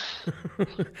at night.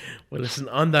 Well, listen,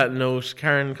 on that note,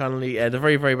 Karen Connolly, the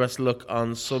very, very best of luck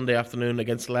on Sunday afternoon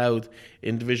against Louth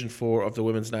in Division 4 of the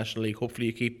Women's National League. Hopefully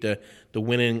you keep the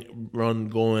winning run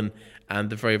going, and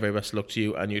the very, very best of luck to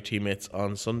you and your teammates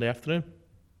on Sunday afternoon.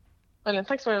 Brilliant.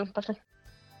 Thanks very much. Bye.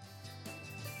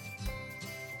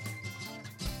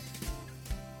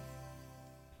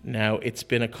 Now, it's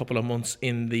been a couple of months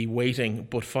in the waiting,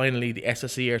 but finally the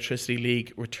SSE Airtricity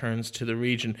League returns to the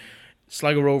region.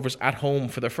 Sligo Rovers at home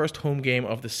for their first home game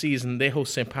of the season. They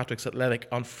host St Patrick's Athletic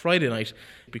on Friday night,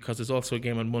 because there's also a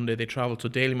game on Monday. They travel to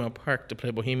Dalymount Park to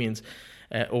play Bohemians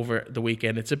over the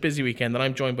weekend. It's a busy weekend, and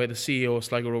I'm joined by the CEO of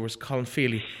Sligo Rovers, Colin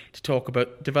Feely, to talk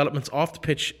about developments off the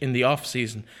pitch in the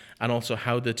off-season and also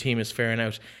how the team is faring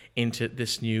out into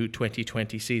this new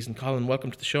 2020 season. Colin, welcome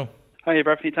to the show. Hi,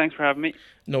 Bradley. Thanks for having me.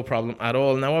 No problem at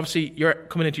all. Now, obviously, you're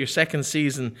coming into your second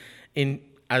season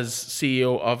as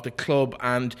CEO of the club,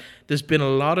 and there's been a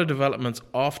lot of developments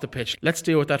off the pitch. Let's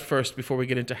deal with that first before we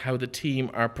get into how the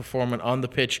team are performing on the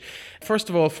pitch. First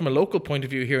of all, from a local point of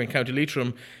view here in County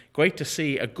Leitrim, great to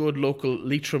see a good local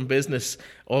Leitrim business,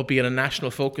 albeit a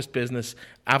national focused business,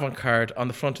 Avantcard, on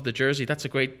the front of the jersey. That's a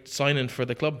great sign-in for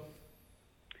the club.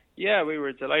 Yeah, we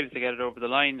were delighted to get it over the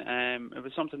line. It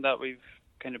was something that we've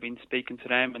kind of been speaking to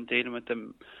them and dealing with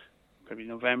them probably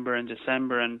November and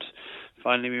December, and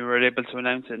finally we were able to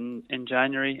announce it in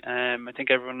January. I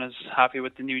think everyone is happy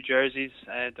with the new jerseys.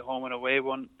 The home and away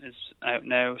one is out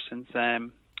now since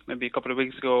maybe a couple of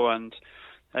weeks ago, and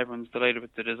everyone's delighted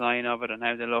with the design of it and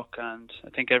how they look, and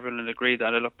I think everyone will agree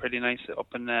that it looked pretty nice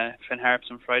up in Finn Harps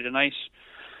on Friday night.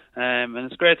 And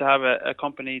it's great to have a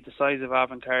company the size of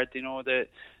Avantcard. You know,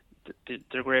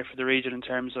 they're great for the region in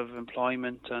terms of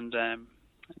employment, and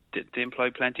they employ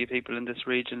plenty of people in this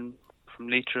region from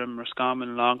Leitrim,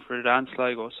 Roscommon, Longford and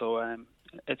Sligo, so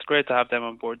it's great to have them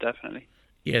on board, definitely.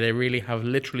 Yeah, they really have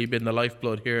literally been the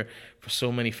lifeblood here for so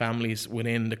many families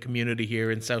within the community here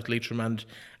in South Leitrim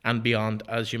and beyond,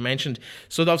 as you mentioned.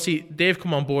 So obviously they've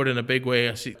come on board in a big way.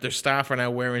 I see their staff are now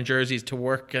wearing jerseys to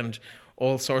work and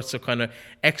all sorts of kind of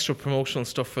extra promotional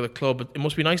stuff for the club. It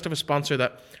must be nice to have a sponsor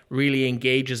that really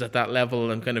engages at that level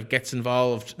and kind of gets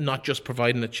involved, not just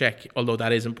providing a check, although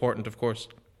that is important, of course.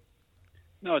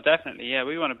 No, definitely, yeah.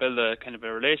 We want to build a kind of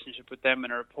a relationship with them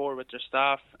and a rapport with their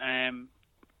staff.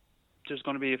 There's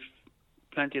going to be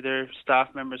plenty of their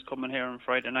staff members coming here on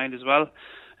Friday night as well.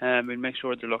 We'll make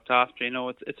sure they're looked after. You know,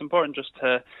 it's important just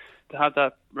to have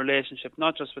that relationship,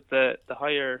 not just with the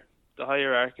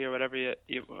hierarchy or whatever you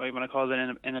want to call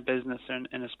it in a business or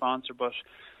in a sponsor, but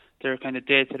their kind of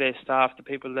day-to-day staff, the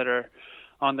people that are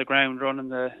on the ground running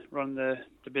the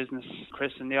business.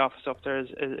 Chris in the office up there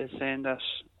is saying that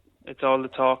it's all the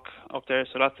talk up there,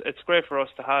 so it's great for us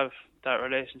to have that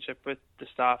relationship with the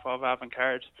staff of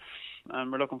Avantcard.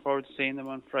 and we're looking forward to seeing them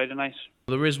on Friday night.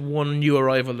 There is one new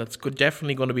arrival that's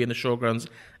definitely going to be in the showgrounds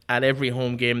at every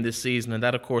home game this season, and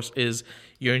that of course is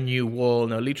your new wall.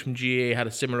 Now Leitrim GAA had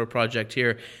a similar project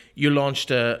here. You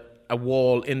launched a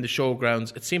wall in the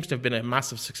showgrounds. It seems to have been a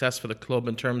massive success for the club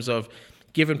in terms of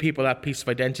giving people that piece of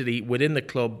identity within the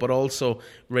club, but also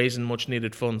raising much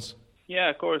needed funds. Yeah,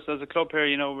 of course. As a club here,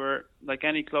 we're like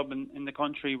any club in the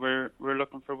country. We're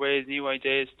looking for ways, new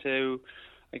ideas to,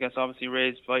 I guess, obviously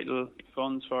raise vital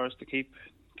funds for us to keep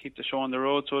the show on the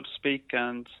road, so to speak.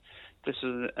 And this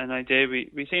is an idea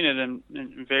we've seen it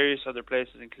in various other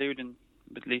places, including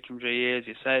with Leitrim GAA, as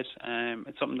you said.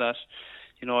 It's something that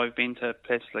I've been to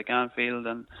places like Anfield,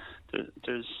 and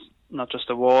there's not just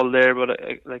a wall there, but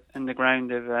like in the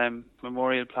ground of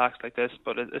memorial plaques like this.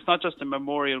 But it's not just a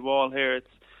memorial wall here. It's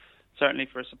certainly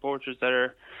for supporters that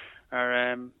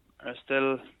are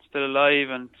still alive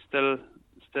and still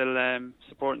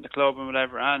supporting the club and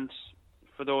whatever, and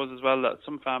for those as well that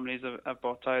some families have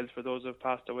bought tiles for those who have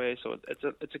passed away. So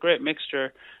it's a great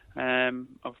mixture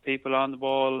of people on the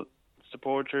wall,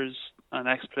 supporters and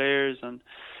ex-players and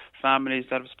families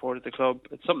that have supported the club.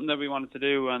 It's something that we wanted to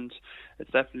do, and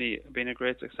it's definitely been a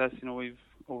great success. We've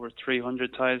over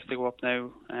 300 tiles to go up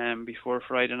now before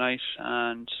Friday night,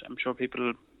 and I'm sure people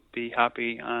will be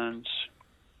happy and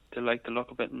they like the look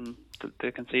of it, and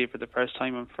they can see it for the first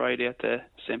time on Friday at the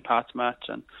St. Pat's match,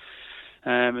 and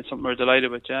it's something we're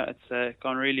delighted with. Yeah, it's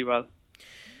gone really well.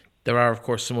 There are, of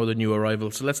course, some other new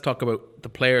arrivals. So let's talk about the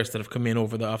players that have come in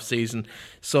over the off-season.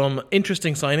 Some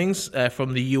interesting signings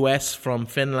from the US, from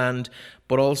Finland,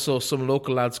 but also some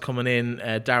local lads coming in.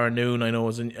 Darren Noon, I know,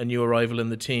 is a new arrival in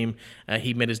the team.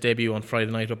 He made his debut on Friday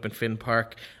night up in Finn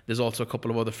Park. There's also a couple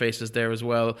of other faces there as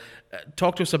well.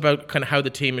 Talk to us about kind of how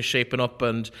the team is shaping up,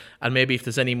 and maybe if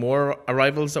there's any more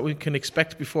arrivals that we can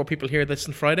expect before people hear this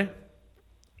on Friday.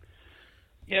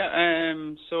 Yeah,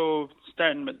 so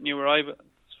starting with new arrivals.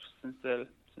 Since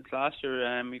last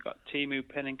year, we got Teemu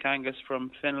Peninkangas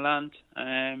from Finland.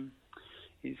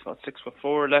 He's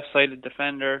 6'4", left-sided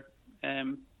defender.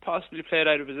 Possibly played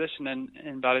out of position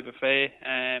in Ballybofey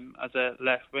as a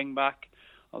left wing back,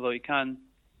 although he can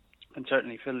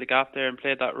certainly fill the gap there and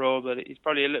play that role. But he's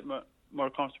probably a little more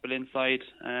comfortable inside.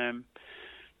 I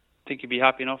think he'd be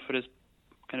happy enough with his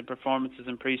kind of performances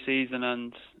in pre-season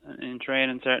and in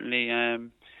training. Certainly.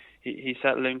 He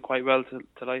settled in quite well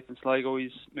to life in Sligo. He's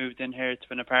moved in here to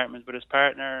an apartment with his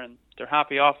partner, and they're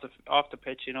happy off the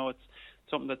pitch. It's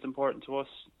something that's important to us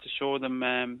to show them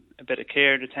a bit of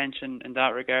care and attention in that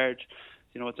regard.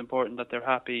 It's important that they're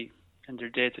happy in their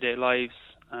day-to-day lives,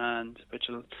 and which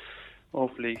will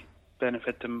hopefully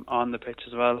benefit them on the pitch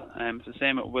as well. It's the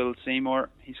same with Will Seymour.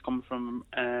 He's come from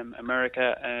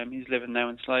America. He's living now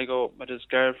in Sligo with his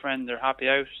girlfriend. They're happy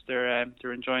out.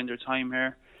 They're enjoying their time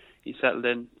here. He settled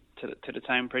in to the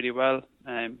town pretty well.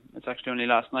 It's actually only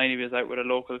last night he was out with a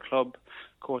local club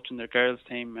coaching their girls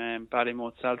team,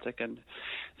 Ballymote Celtic, and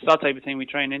it's that type of thing. We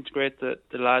try and integrate the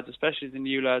lads, especially the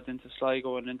new lads, into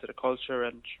Sligo and into the culture,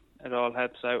 and it all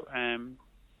helps out. Kind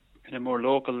of more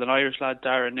local. The Irish lad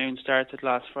Darren Noon started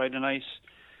last Friday night.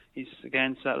 He's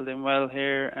again settled in well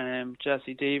here.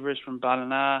 Jesse Devers from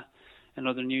Ballina,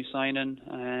 another new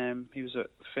signing. He was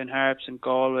at Finn Harps in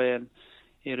Galway, and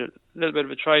he had a little bit of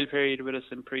a trial period with us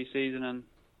in pre-season, and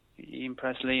he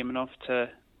impressed Liam enough to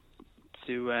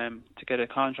get a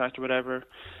contract or whatever.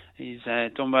 He's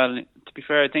done well. To be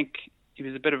fair, I think he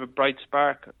was a bit of a bright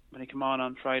spark when he came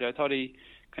on Friday. I thought he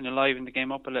kind of livened the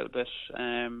game up a little bit.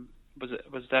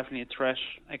 Was definitely a threat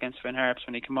against Finn Harps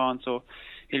when he came on, so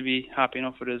he'll be happy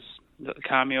enough with his little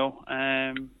cameo.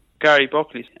 Gary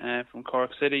Buckley from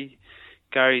Cork City.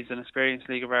 Gary's an experienced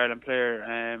League of Ireland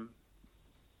player.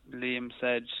 Liam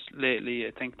said lately,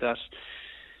 I think that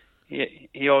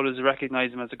he always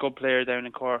recognised him as a good player down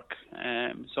in Cork,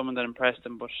 someone that impressed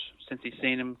him, but since he's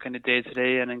seen him kind of day to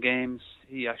day and in games,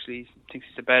 he actually thinks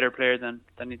he's a better player than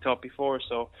he thought before,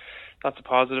 so that's a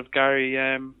positive. Gary,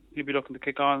 he'll be looking to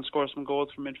kick on and score some goals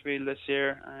from midfield this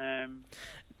year.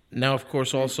 Now, of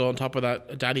course, also on top of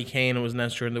that, Danny Kane was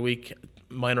announced during the week.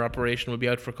 Minor operation, will be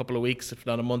out for a couple of weeks, if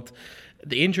not a month.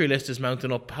 The injury list is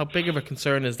mounting up. How big of a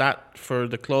concern is that for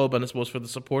the club and I suppose for the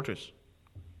supporters?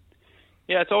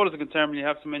 Yeah, it's always a concern when you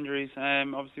have some injuries.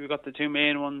 Obviously, we've got the two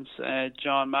main ones.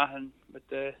 John Mahon with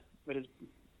his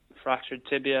fractured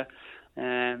tibia.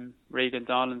 Regan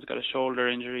Donlan's got a shoulder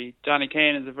injury. Danny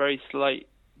Kane is a very slight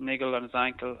niggle on his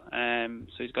ankle,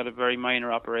 so he's got a very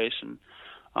minor operation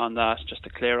on that just to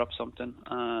clear up something,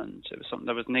 and it was something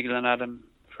that was niggling at him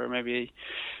for maybe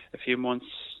a few months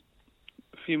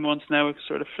few months now. It's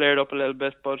sort of flared up a little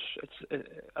bit, but it's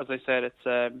as I said,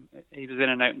 it's he was in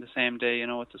and out in the same day. You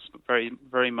know, it's a very,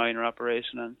 very minor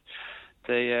operation, and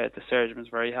the surgeon was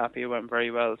very happy. It went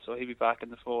very well, so he'll be back in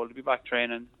the fold. He'll be back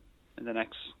training in the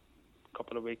next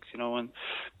couple of weeks, you know, and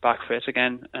back fit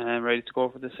again, ready to go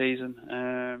for the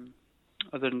season.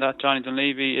 Other than that, Johnny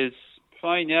Dunleavy is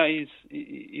fine. Yeah,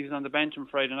 he was on the bench on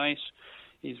Friday night.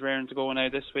 He's raring to go now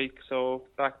this week, so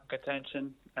back in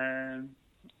contention.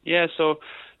 Yeah, so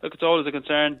look, it's always a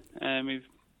concern. We've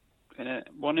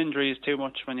one injury is too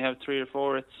much when you have 3 or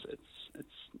 4. It's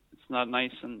not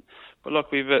nice. But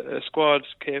look, we've a squad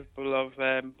capable of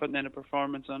putting in a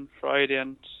performance on Friday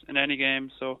and in any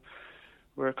game. So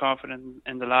we're confident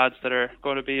in the lads that are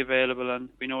going to be available, and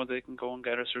we know they can go and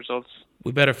get us results.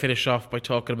 We better finish off by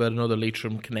talking about another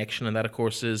Leitrim connection, and that of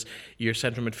course is your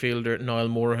centre midfielder Niall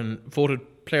Moran,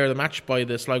 voted player of the match by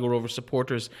the Sligo Rovers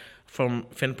supporters from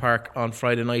Finn Park on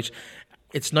Friday night.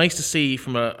 It's nice to see,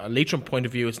 from a Leitrim point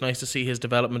of view, it's nice to see his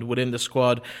development within the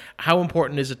squad. How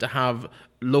important is it to have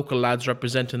local lads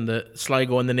representing the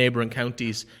Sligo and the neighbouring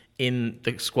counties in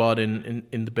the squad in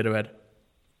the Bitterhead?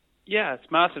 Yeah, it's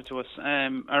massive to us.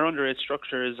 Our underage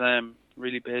structure is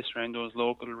really based around those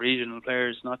local regional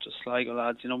players, not just Sligo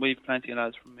lads. You know, we've plenty of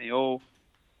lads from Mayo,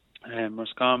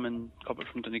 Roscommon, a couple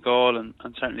from Donegal, and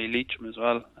certainly Leitrim as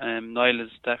well. Niall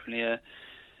is definitely a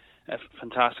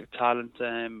fantastic talent,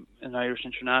 an Irish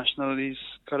international. He's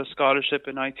got a scholarship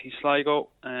in IT Sligo.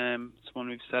 It's one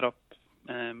we've set up.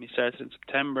 He started in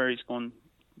September. He's going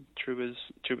through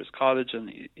his college,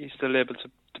 and he's still able to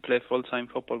play full-time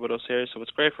football with us here, so it's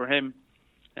great for him.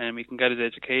 He can get his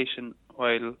education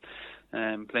while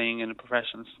playing in a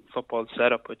professional football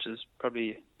setup, which is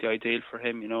probably the ideal for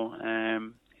him, you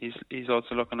know. He's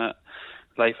also looking at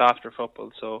life after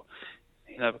football, so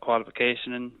he'll have a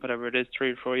qualification in whatever it is,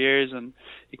 3 or 4 years, and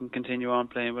he can continue on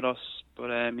playing with us. But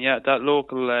yeah, that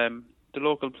the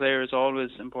local player is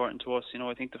always important to us. You know,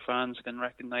 I think the fans can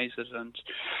recognise it and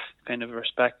kind of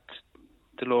respect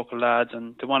the local lads,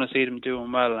 and they want to see them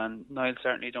doing well. And Niall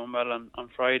certainly done well on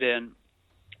Friday, and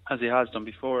as he has done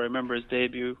before. I remember his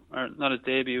debut, or not his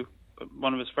debut, but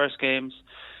one of his first games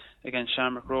against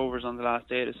Shamrock Rovers on the last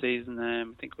day of the season. I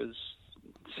think it was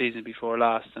season before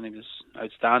last, and he was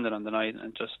outstanding on the night,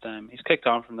 and just he's kicked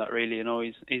on from that, really. You know,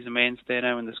 he's a mainstay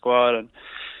now in the squad and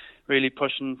really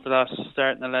pushing for that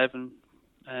starting 11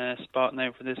 spot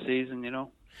now for this season, you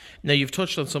know. Now, you've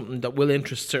touched on something that will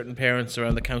interest certain parents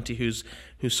around the county whose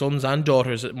sons and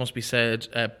daughters, it must be said,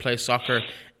 play soccer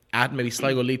at maybe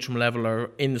Sligo Leitrim level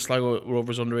or in the Sligo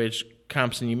Rovers underage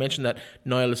camps. And you mentioned that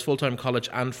Niall is full-time college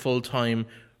and full-time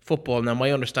football. Now,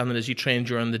 my understanding is you train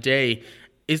during the day.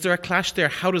 Is there a clash there?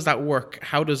 How does that work?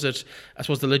 How does it, I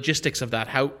suppose, the logistics of that,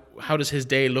 how does his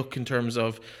day look in terms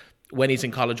of when he's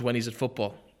in college, when he's at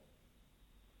football?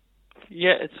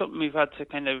 Yeah, it's something we've had to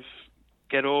kind of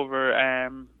get over.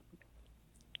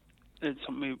 It's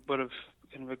something we would have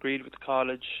kind of agreed with the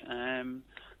college.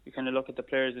 We kind of look at the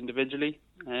players individually.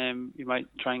 You might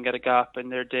try and get a gap in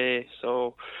their day,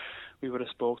 so we would have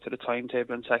spoke to the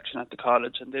timetable and section at the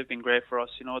college, and they've been great for us.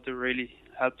 You know, they really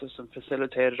helped us and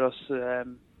facilitated us.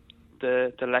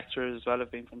 The lecturers as well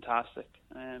have been fantastic.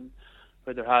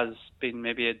 Where there has been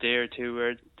maybe a day or two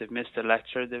where they've missed a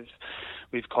lecture,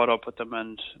 we've caught up with them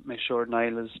and make sure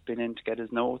Niall has been in to get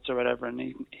his notes or whatever, and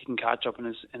he can catch up in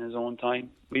his own time.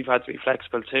 We've had to be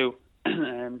flexible too.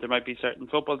 There might be certain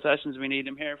football sessions we need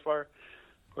him here for,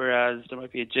 whereas there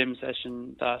might be a gym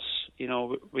session that, you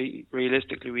know, we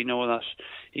realistically we know that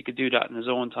he could do that in his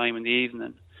own time in the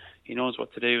evening. He knows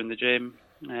what to do in the gym.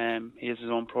 He has his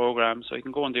own program, so he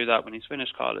can go and do that when he's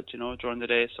finished college, you know, during the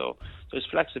day. So there's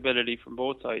flexibility from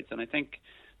both sides, and I think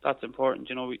that's important.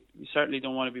 You know, we certainly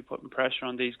don't want to be putting pressure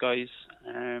on these guys.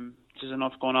 There's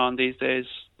enough going on these days.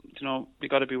 You know, we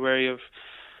got to be wary of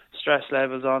stress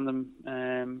levels on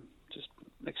them. Just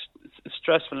like, it's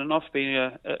stressful enough being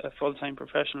a full-time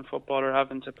professional footballer,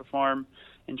 having to perform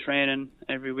in training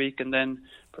every week and then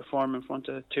perform in front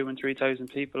of 2,000 and 3,000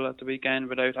 people at the weekend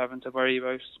without having to worry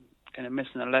about kind of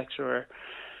missing a lecture or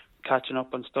catching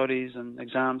up on studies and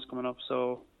exams coming up.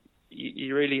 So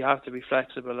you really have to be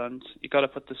flexible, and you got to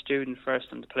put the student first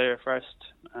and the player first,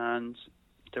 and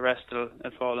the rest will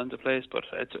fall into place. But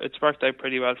it's worked out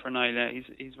pretty well for Niall.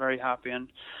 He's very happy, and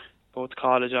both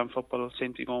college and football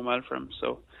seem to be going well for him.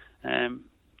 So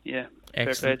yeah,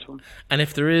 excellent. Fair play to him. And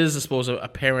if there is, I suppose, a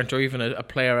parent or even a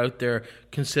player out there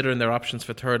considering their options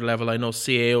for third level, I know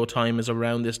CAO time is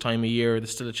around this time of year,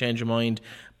 there's still a change of mind,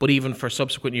 but even for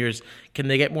subsequent years, can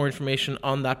they get more information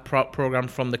on that programme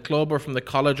from the club or from the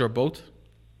college or both?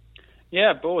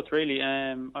 Yeah, both really.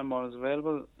 I'm always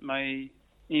available. My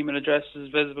email address is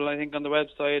visible, I think, on the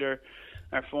website, or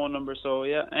our phone number. So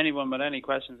yeah, anyone with any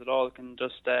questions at all can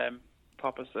just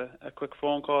pop us a quick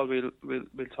phone call.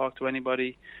 We'll talk to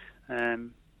anybody who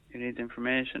needs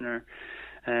information, or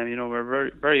we're a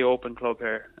very, very open club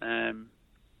here.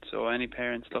 So any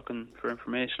parents looking for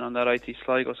information on that IT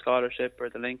Sligo scholarship or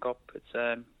the link up,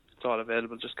 it's all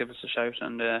available. Just give us a shout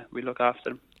and we look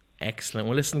after them. Excellent.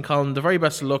 Well, listen, Colin, the very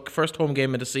best of luck. First home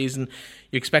game of the season.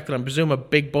 You expected, I presume, a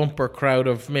big bumper crowd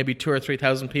of maybe 2,000 or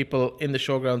 3,000 people in the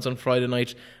showgrounds on Friday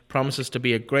night. Promises to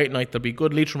be a great night. There'll be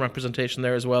good Leitrim representation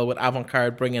there as well, with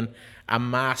Avantcard bringing a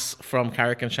mass from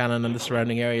Carrick and Shannon and the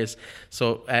surrounding areas.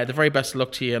 So the very best of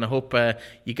luck to you, and I hope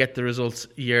you get the results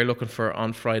you're looking for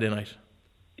on Friday night.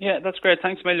 Yeah, that's great.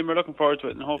 Thanks a million. We're looking forward to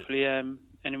it, and hopefully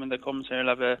anyone that comes here will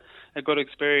have a good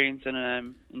experience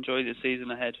and enjoy the season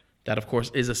ahead. That, of course,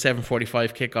 is a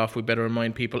 7:45 kickoff. We better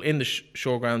remind people in the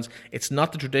showgrounds. It's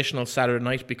not the traditional Saturday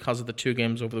night because of the 2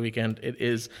 games over the weekend. It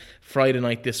is Friday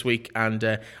night this week,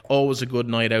 and always a good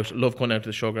night out. Love going out to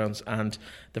the showgrounds, and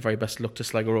the very best luck to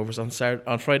Sligo Rovers on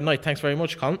Friday night. Thanks very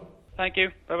much, Colin. Thank you.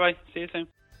 Bye-bye. See you soon.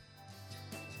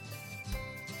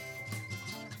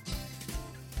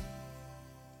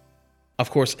 Of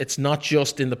course, it's not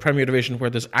just in the Premier Division where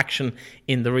there's action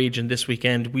in the region this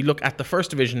weekend. We look at the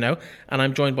First Division now, and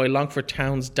I'm joined by Longford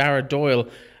Town's Darragh Doyle,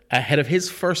 ahead of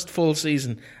his first full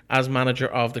season as manager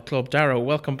of the club. Darragh,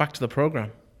 welcome back to the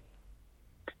programme.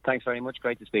 Thanks very much.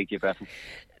 Great to speak to you, Bethany.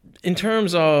 In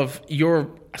terms of your,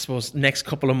 I suppose, next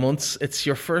couple of months, it's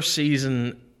your first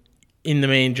season in the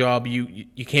main job.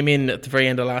 You came in at the very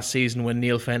end of last season when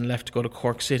Neil Fenn left to go to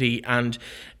Cork City, and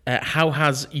how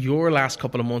has your last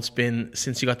couple of months been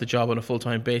since you got the job on a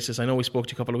full-time basis? I know we spoke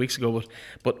to you a couple of weeks ago,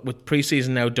 but with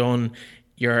pre-season now done,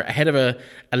 you're ahead of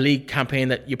a league campaign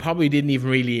that you probably didn't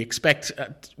even really expect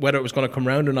whether it was going to come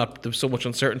round or not. There was so much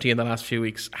uncertainty in the last few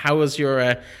weeks. How is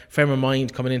your frame of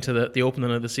mind coming into the opening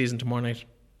of the season tomorrow night?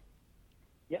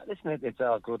 Yeah, listen, it's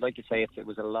all good. Like you say, it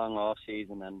was a long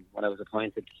off-season, and when I was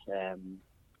appointed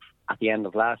at the end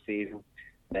of last season,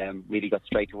 really got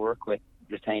straight to work with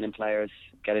retaining players,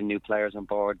 getting new players on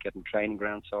board, getting training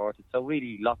ground sorted. So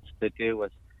really lots to do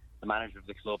as the manager of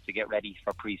the club to get ready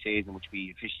for pre-season, which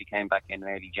we officially came back in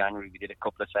early January. We did a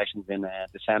couple of sessions in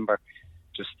December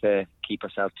just to keep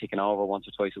ourselves ticking over. Once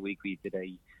or twice a week we did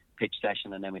a pitch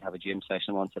session, and then we'd have a gym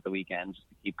session once at the weekend just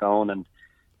to keep going.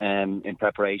 And in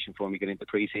preparation for when we get into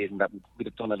pre-season, that we'd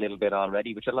have done a little bit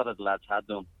already, which a lot of the lads had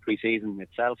done. Pre-season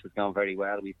itself has gone very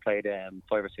well. We've played 5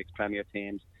 or 6 Premier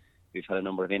teams. We've had a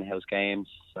number of in-house games,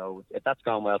 so that's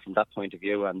gone well from that point of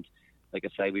view. And like I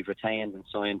say, we've retained and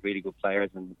signed really good players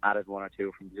and added 1 or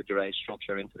 2 from the Durraiz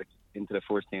structure into the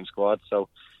first team squad. So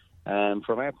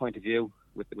from our point of view,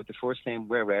 with the first team,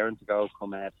 we're raring to go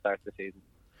come start of the season.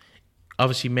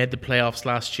 Obviously made the playoffs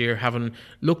last year, having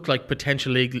looked like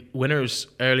potential league winners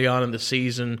early on in the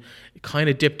season. Kind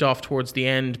of dipped off towards the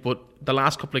end, but the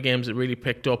last couple of games it really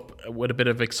picked up with a bit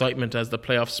of excitement as the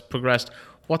playoffs progressed.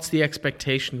 What's the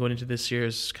expectation going into this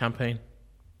year's campaign?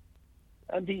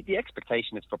 And the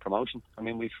expectation is for promotion. I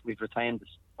mean, we've retained,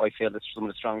 I feel, some of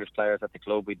the strongest players at the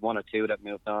club. We'd 1 or 2 that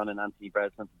moved on, and Anthony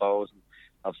Breslin to Bowes, and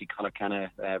obviously Conor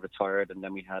Kenna retired, and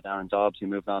then we had Aaron Dobbs who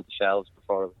moved on to Shells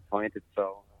before I was appointed.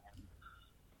 So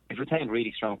we've retained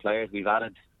really strong players. We've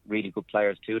added really good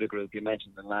players to the group. You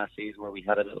mentioned in last season where we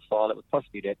had a little fall. It was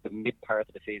possibly the mid part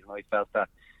of the season. I felt that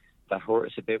hurt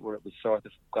us a bit, where it was sort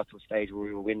of got to a stage where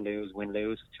we were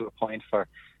win-lose to a point for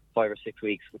 5 or 6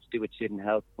 weeks, which didn't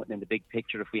help. But in the big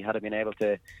picture, if we had been able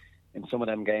to, in some of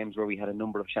them games where we had a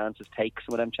number of chances, take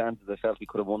some of them chances, I felt we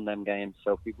could have won them games.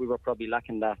 So we were probably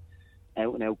lacking that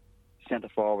out-and-out centre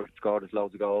forward that scored us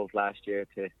loads of goals last year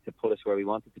to put us where we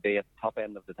wanted to be at the top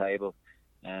end of the table.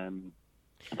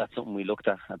 That's something we looked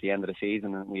at the end of the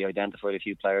season, and we identified a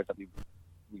few players that we'd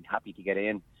happy to get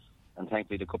in. And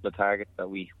thankfully, the couple of targets that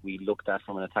we looked at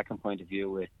from an attacking point of view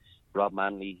with Rob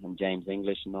Manley and James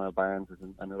English and Niall Barnes as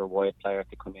another wide player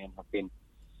to come in have been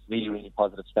really, really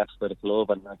positive steps for the club,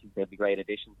 and I think they'll be great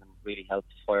additions and really help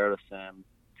fire us to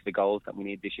the goals that we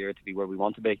need this year to be where we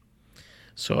want to be.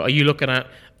 So are you looking at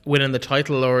winning the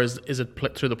title, or is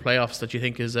it through the playoffs that you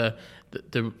think is the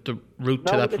route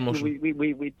to that promotion?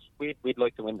 We'd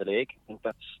like to win the league. I think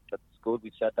that's good.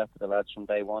 We've said that to the lads from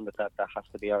day one, that has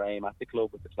to be our aim at the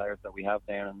club with the players that we have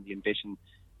there and the ambition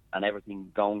and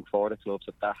everything going for the club.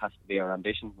 So that has to be our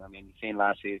ambition. I mean, you've seen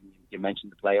last season, you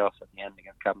mentioned the playoffs at the end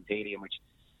against Cabinteely, in which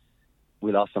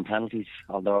we lost some penalties,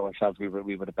 although I felt we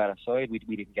were the better side. We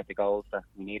didn't get the goals that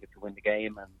we needed to win the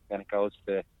game, and then it goes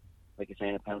to, like you're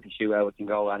saying, a penalty shootout. It can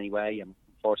go any way, and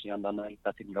unfortunately on that night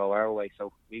that didn't go our way.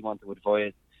 So we want to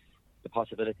avoid the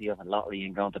possibility of a lottery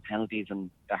and going to penalties, and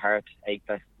the heartache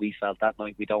that we felt that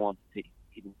night. We don't want to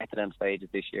even get to them stages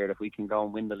this year. If we can go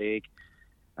and win the league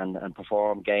and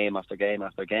perform game after game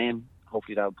after game,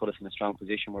 hopefully that will put us in a strong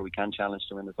position where we can challenge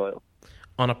to win the title.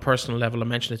 On a personal level, I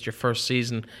mentioned it's your first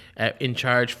season in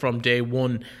charge from day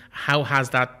one. How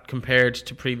has that compared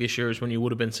to previous years when you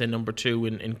would have been, say, number 2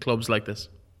 in clubs like this?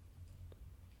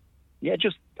 Yeah,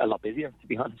 just a lot busier, to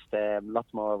be honest.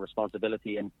 Lots more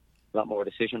responsibility and a lot more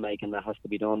decision making that has to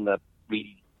be done that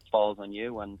really falls on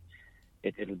you, and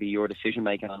it'll be your decision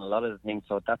making on a lot of the things.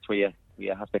 So that's where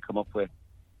you have to come up with.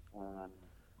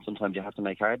 Sometimes you have to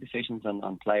make hard decisions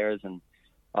on players and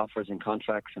offers and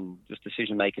contracts and just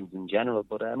decision making in general.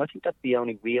 But I think that's the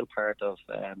only real part of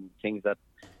things that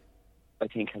I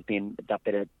think has been that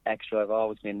bit of extra. I've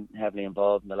always been heavily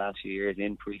involved in the last few years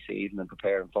in pre-season and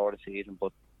preparing for the season.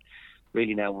 But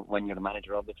really now, when you're the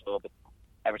manager of the club,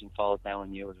 everything falls down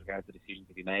on you as regards to decisions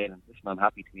to be made. And I'm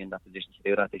happy to be in that position to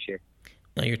do that this year.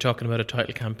 Now you're talking about a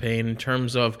title campaign. In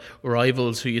terms of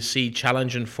rivals who you see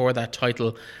challenging for that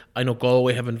title, I know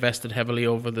Galway have invested heavily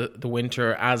over the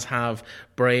winter, as have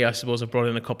Bray. I suppose have brought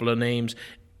in a couple of names.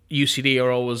 UCD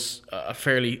are always a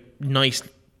fairly nice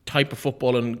type of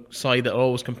football and side that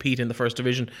always compete in the first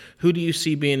division. Who do you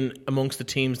see being amongst the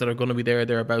teams that are going to be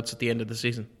thereabouts at the end of the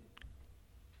season?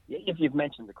 Yeah, you've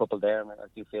mentioned a couple there, and I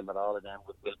do feel that all of them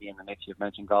will be in the mix. You've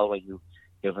mentioned Galway, who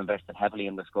have invested heavily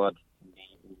in the squad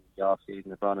in the off-season.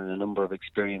 They've brought in a number of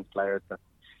experienced players that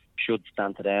should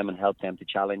stand to them and help them to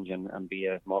challenge and be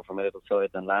a more formidable side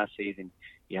than last season.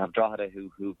 You have Drogheda,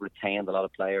 who've retained a lot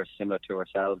of players similar to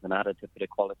ourselves and added a bit of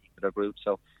quality to their group,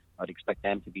 so I'd expect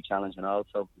them to be challenging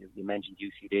also. You mentioned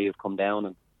UCD have come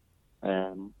down,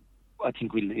 and I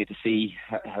think we'll need to see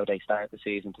how they start the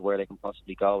season to where they can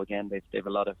possibly go again. They've a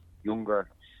lot of younger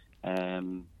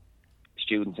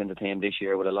students in the team this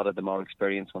year, with a lot of the more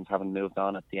experienced ones having moved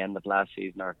on at the end of last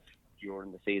season or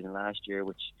during the season last year,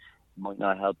 which might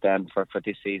not help them for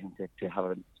this season to have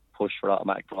a push for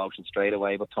automatic promotion straight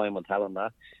away, but time will tell on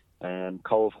that.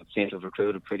 Cove seems to have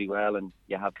recruited pretty well, and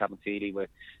you have Captain Feely with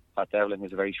Pat Devlin,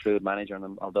 who's a very shrewd manager,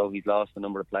 and although he's lost a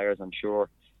number of players, I'm sure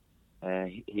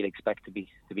he'll expect to be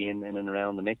in and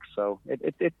around the mix. So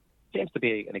it seems to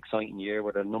be an exciting year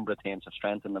where a number of teams have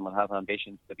strengthened and will have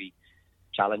ambitions to be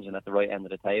challenging at the right end of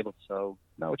the table. So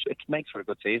no, it makes for a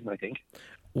good season, I think.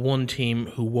 One team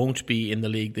who won't be in the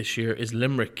league this year is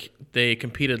Limerick. They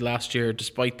competed last year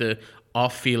despite the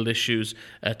off-field issues.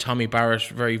 Tommy Barrett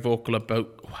very vocal about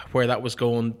where that was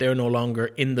going. They're no longer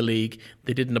in the league.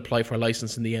 They didn't apply for a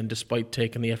licence in the end despite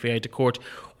taking the FAI to court.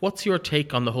 What's your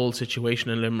take on the whole situation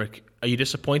in Limerick? Are you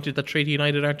disappointed that Treaty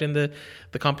United aren't in the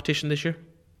competition this year?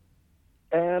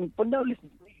 But no, listen,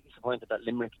 really disappointed that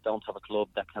Limerick don't have a club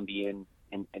that can be in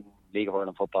League of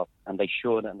Ireland football, and they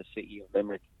should, and the city of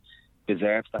Limerick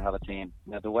deserves to have a team.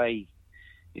 Now, the way,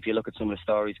 if you look at some of the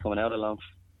stories coming out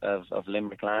of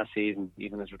Limerick last season,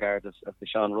 even as regards of the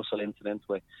Sean Russell incident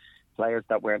with players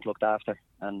that weren't looked after,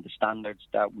 and the standards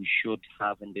that we should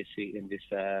have in this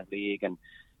league and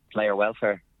player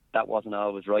welfare, that wasn't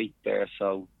always right there.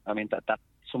 So, I mean, that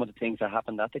some of the things that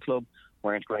happened at the club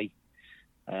weren't great.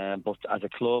 But as a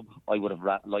club, I would have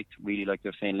really liked to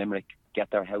have seen Limerick get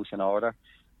their house in order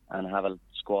and have a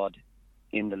squad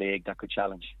in the league that could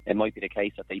challenge. It might be the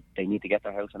case that they need to get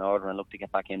their house in order and look to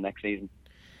get back in next season.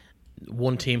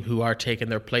 One team who are taking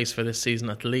their place for this season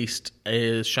at least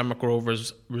is Shamrock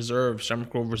Rovers Reserve,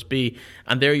 Shamrock Rovers B,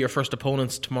 and they're your first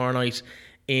opponents tomorrow night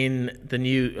in the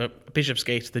new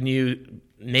Bishopsgate, the new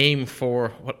name for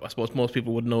what I suppose most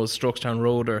people would know as Strokestown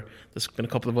Road, or there's been a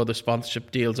couple of other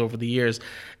sponsorship deals over the years.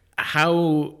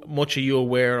 How much are you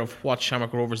aware of what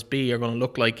Shamrock Rovers B are going to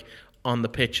look like on the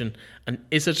pitch, and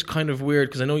is it kind of weird,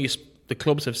 because I know the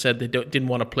clubs have said they didn't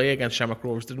want to play against Shamrock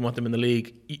Rovers, didn't want them in the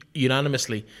league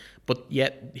unanimously, but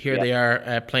yet here they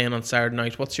are playing on Saturday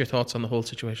night. What's your thoughts on the whole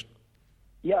situation?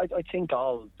 Yeah, I think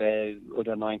all the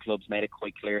other 9 clubs made it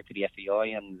quite clear to the FAI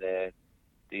and I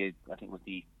think it was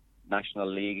the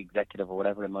National League executive or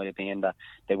whatever it might have been, that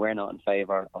they were not in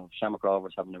favour of Shamrock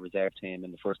Rovers having a reserve team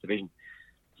in the First Division.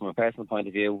 From a personal point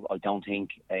of view, I don't think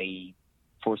a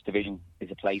First Division is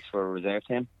a place for a reserve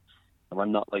team. And we're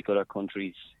not like other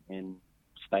countries in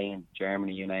Spain,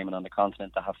 Germany, you name it, on the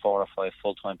continent that have 4 or 5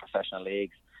 full-time professional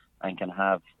leagues and can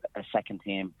have a second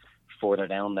team further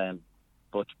down them.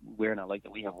 But we're not like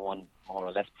that. We have one more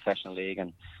or less professional league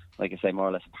and, like I say, more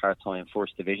or less a part-time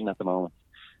First Division at the moment.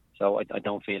 So I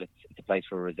don't feel it's a place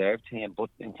for a reserve team. But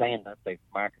in saying that, they've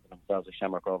marketed themselves as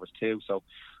Shamrock Rovers too. So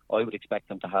I would expect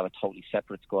them to have a totally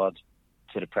separate squad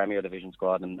to the Premier Division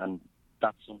squad. And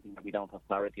that's something that we don't have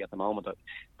clarity at the moment.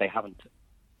 They haven't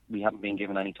we haven't been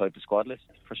given any type of squad list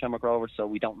for Shamrock Rovers, so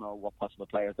we don't know what possible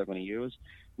players they're going to use.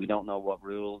 We don't know what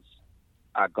rules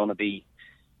are going to be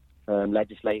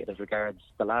legislated as regards.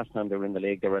 The last time they were in the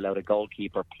league, they were allowed a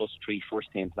goalkeeper plus 3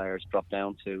 first-team players drop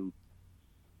down to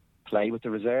play with the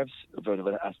reserves,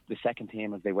 as the second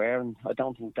team as they were, and I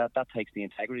don't think that takes the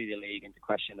integrity of the league into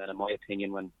question. And in my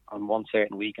opinion, when on one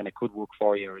certain week, and it could work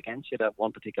for you or against you, that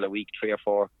one particular week 3 or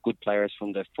 4 good players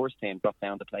from the first team drop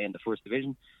down to play in the first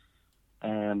division,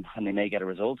 and they may get a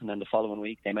result, and then the following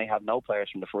week they may have no players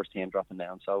from the first team dropping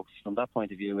down. So from that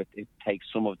point of view, it takes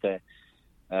some of the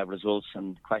results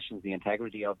and questions the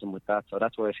integrity of them with that. So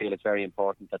that's why I feel it's very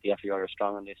important that the FAI are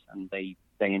strong on this, and they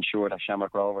ensure that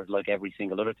Shamrock Rovers, like every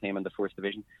single other team in the first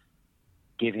division,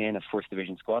 give in a first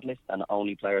division squad list, and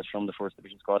only players from the first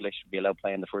division squad list should be allowed to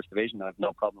play in the first division. I have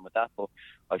no problem with that, but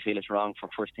I feel it's wrong for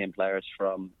first team players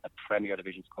from a Premier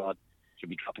Division squad should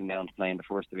be dropping down to play in the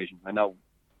first division. I know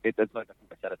it's like, I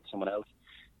think I said it to someone else,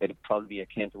 it'd probably be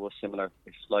akin to us, similar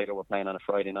if Sligo were playing on a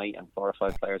Friday night and 4 or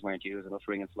 5 players weren't used, and us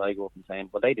ringing Sligo up and saying,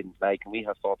 well, they didn't play, can we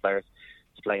have 4 players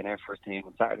to play in our first team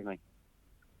on Saturday night?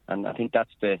 And I think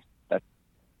that's that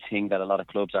thing that a lot of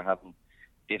clubs are having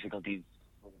difficulties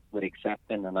with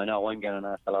accepting, and I know I'm getting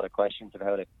asked a lot of questions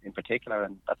about it in particular,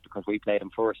 and that's because we played them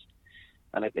first.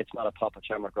 And it's not a pop at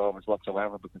Shamrock Rovers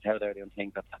whatsoever, because how they're doing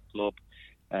things at that club,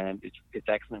 it's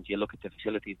excellent. You look at the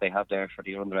facilities they have there for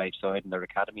the underage side and their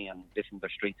academy, and listen, they're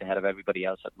streets ahead of everybody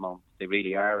else at the moment. They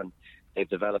really are, and they've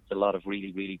developed a lot of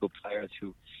really, really good players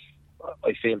who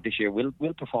I feel this year will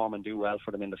perform and do well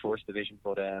for them in the first division.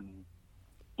 But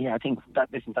I think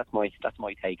that's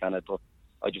my take on it. But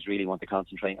I just really want to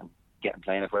concentrate on getting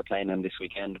playing. If we're playing them this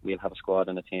weekend, we'll have a squad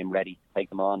and a team ready to take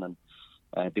them on and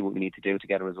do what we need to do to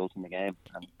get a result in the game,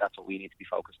 and that's what we need to be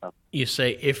focused on. You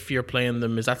say if you're playing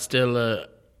them, is that still a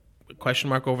question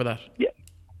mark over that? Yeah.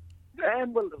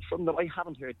 Well, I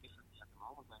haven't heard differently at the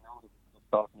moment. I know that we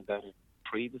were talking about it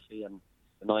previously, and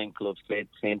the 9 clubs playing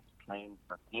seem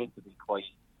to be quite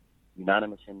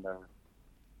unanimous in their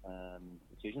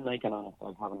decision making on it.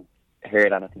 I haven't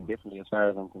heard anything differently as far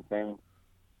as I'm concerned.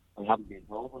 I haven't been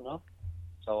told enough.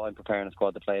 So I'm preparing a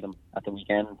squad to play them at the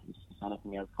weekend. If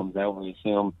anything else comes out, we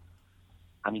assume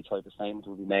any type of statement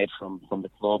will be made from the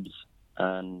clubs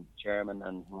and chairman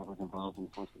and whoever's involved in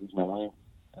the first division alliance.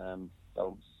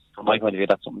 So from my point of view,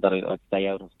 that's something that I'd stay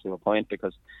out of to a point,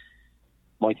 because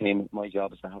my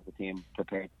job is to have the team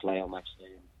prepared to play on match day,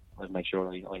 and I'll make sure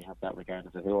I have that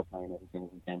regardless of who we're playing every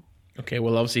single weekend. Okay,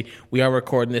 well, obviously, we are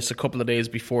recording this a couple of days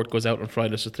before it goes out on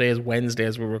Friday. So today is Wednesday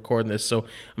as we're recording this. So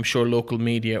I'm sure local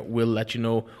media will let you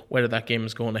know whether that game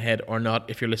is going ahead or not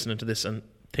if you're listening to this and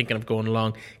thinking of going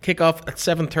along. Kick-off at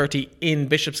 7:30 in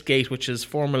Bishopsgate, which is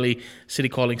formerly City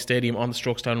Calling Stadium on the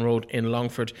Strokestown Road in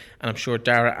Longford. And I'm sure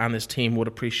Dara and his team would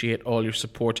appreciate all your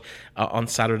support on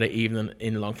Saturday evening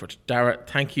in Longford. Dara,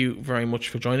 thank you very much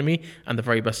for joining me, and the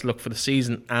very best of luck for the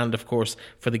season and, of course,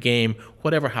 for the game,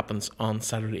 whatever happens on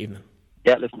Saturday evening.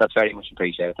 Yeah, listen, that's very much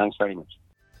appreciated. Thanks very much.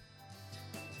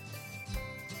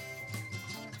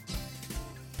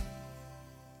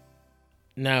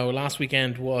 Now, last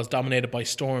weekend was dominated by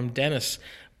Storm Dennis,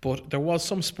 but there was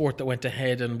some sport that went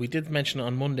ahead, and we did mention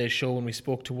on Monday's show when we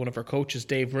spoke to one of our coaches,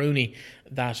 Dave Rooney,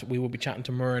 that we will be chatting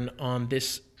to Muireann on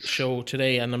this show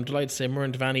today. And I'm delighted to say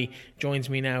Muireann Devaney joins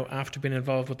me now after being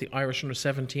involved with the Irish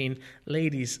Under-17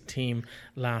 ladies team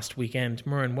last weekend.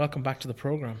 Muireann, welcome back to the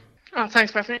programme. Oh,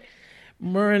 thanks, Bethany.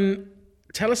 Muireann,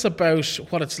 tell us about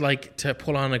what it's like to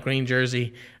pull on a green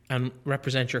jersey and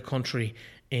represent your country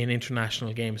in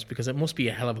international games, because it must be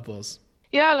a hell of a buzz.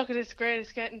 Yeah, look, it's great.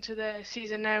 It's getting to the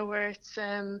season now where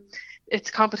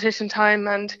it's competition time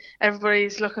and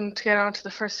everybody's looking to get onto the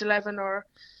first 11, or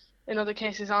in other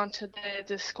cases onto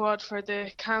the squad for the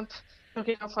camp.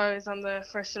 Lucky enough, I was on the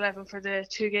first 11 for the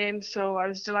 2 games, so I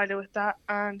was delighted with that.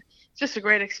 And it's just a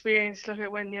great experience. Look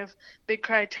at when you have big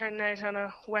crowd turning out on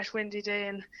a wet, windy day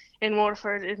in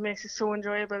Waterford. It makes it so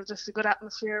enjoyable. Just a good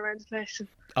atmosphere around the place.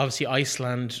 Obviously,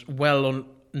 Iceland, well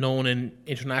known in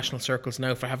international circles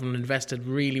now for having invested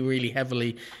really, really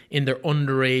heavily in their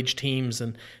underage teams,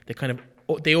 and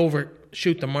they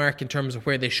overshoot the mark in terms of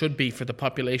where they should be for the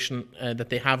population that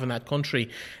they have in that country.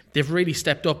 They've really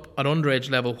stepped up at underage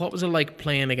level. What was it like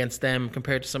playing against them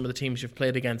compared to some of the teams you've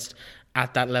played against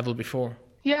at that level before?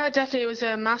 Yeah, definitely. It was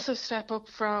a massive step up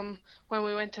from when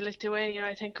we went to Lithuania.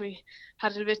 I think we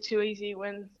had it a bit too easy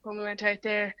when we went out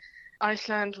there.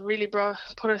 Iceland really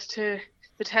put us to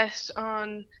the test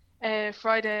on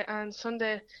Friday and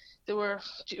Sunday.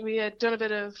 We had done a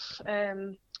bit of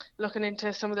looking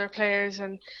into some of their players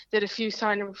and did a few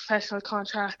signing of professional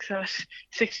contracts at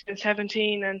 16 and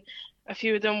 17, and a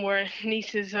few of them were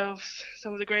nieces of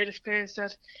some of the greatest players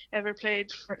that ever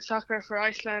played for soccer for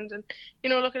Iceland. And,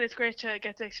 look, it's great to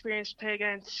get the experience to play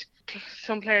against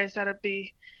some players that would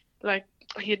be like,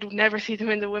 you'd never see them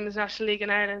in the Women's National League in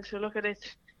Ireland. So look at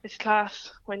it, it's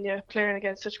class when you're playing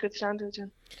against such good standards.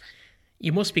 And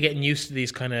you must be getting used to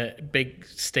these kind of big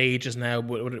stages now,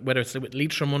 whether it's with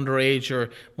Leitrim underage or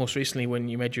most recently when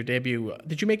you made your debut.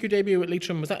 Did you make your debut at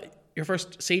Leitrim? Was that your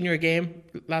first senior game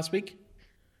last week?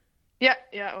 Yeah,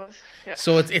 it was. Yeah.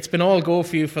 So it's been all go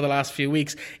for you for the last few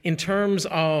weeks. In terms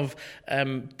of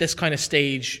this kind of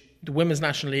stage, the Women's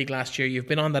National League last year, you've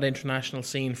been on that international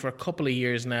scene for a couple of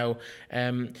years now.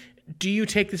 Do you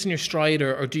take this in your stride,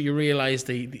 or do you realise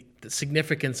the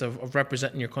significance of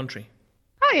representing your country?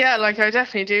 Oh yeah, I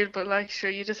definitely do, but sure,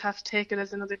 you just have to take it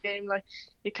as another game.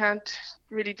 You can't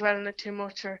really dwell on it too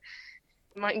much, or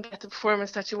you mightn't get the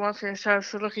performance that you want for yourself.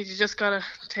 So look, you just gotta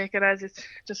take it as it's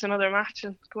just another match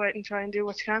and go out and try and do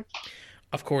what you can.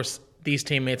 Of course, these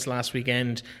teammates last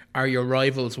weekend are your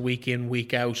rivals week in,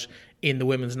 week out in the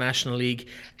Women's National League.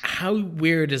 How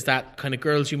weird is that, kind of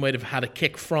girls you might have had a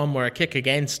kick from or a kick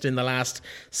against in the last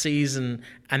season,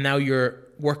 and now you're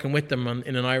working with them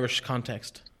in an Irish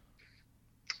context?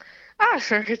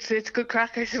 Sure, it's good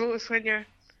crack, I suppose, when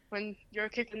you're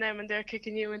kicking them and they're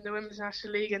kicking you in the Women's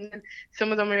National League, and then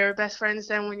some of them are your best friends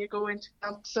then when you go into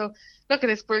camp. So look,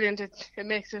 it's brilliant. It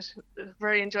makes it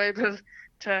very enjoyable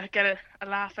to get a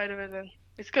laugh out of it, and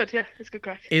it's good. Yeah, it's good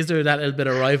crack. Is there that little bit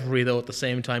of rivalry though at the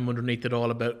same time underneath it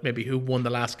all about maybe who won the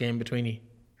last game between you?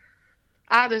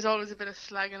 There's always a bit of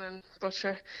slagging, but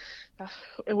sure,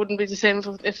 it wouldn't be the same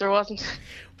if there wasn't.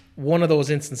 One of those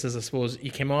instances, I suppose,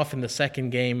 you came off in the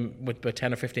second game with about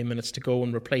 10 or 15 minutes to go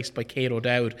and replaced by Kate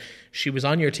O'Dowd. She was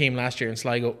on your team last year in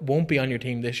Sligo, won't be on your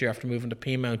team this year after moving to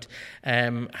Peamount.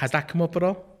 Has that come up at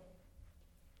all?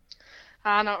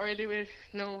 Not really. We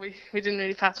didn't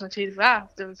really pass much either.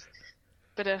 There was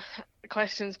a bit of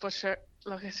questions, but sure,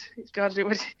 look, it's got to do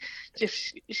with it.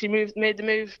 If she made the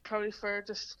move, probably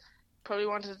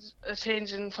wanted a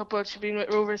change in football. She'd been with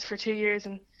Rovers for 2 years,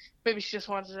 and maybe she just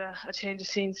wanted a change of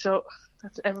scene. So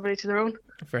that's everybody to their own.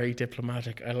 Very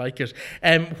diplomatic. I like it.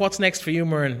 What's next for you,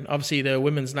 Muireann? Obviously, the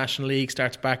Women's National League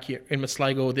starts back here in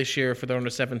Sligo this year for the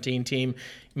under-17 team. You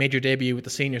made your debut with the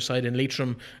senior side in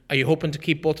Leitrim. Are you hoping to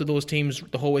keep both of those teams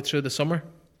the whole way through the summer?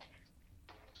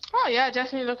 Oh yeah,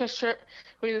 definitely. Look, sure,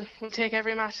 we'll take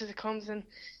every match as it comes and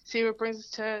see what brings us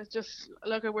to. Just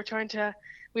look, we're trying to.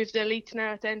 We have the elite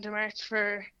now at the end of March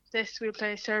for this. We'll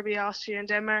play Serbia, Austria, and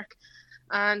Denmark.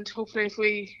 And hopefully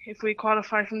if we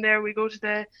qualify from there, we go to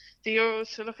the Euros.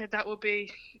 So look, that would be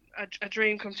a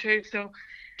dream come true. So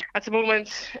at the moment,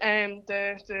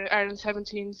 the Ireland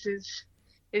 17s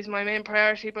is my main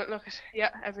priority. But look,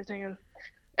 everything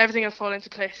will fall into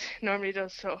place. Normally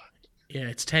does. So yeah,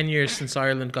 it's 10 years since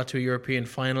Ireland got to a European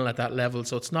final at that level,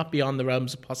 so it's not beyond the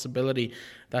realms of possibility.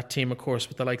 That team, of course,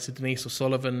 with the likes of Denise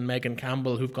O'Sullivan, Megan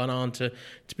Campbell, who've gone on to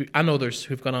be, and others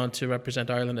who've gone on to represent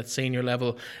Ireland at senior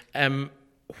level.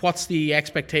 What's the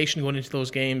expectation going into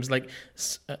those games? Like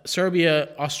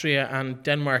Serbia, Austria and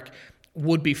Denmark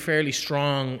would be fairly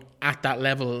strong at that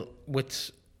level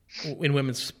in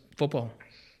women's football.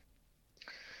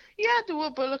 Yeah, they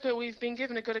would, but look, we've been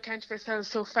given a good account of ourselves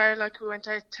so far. Like we went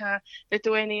out to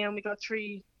Lithuania and we got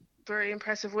 3 very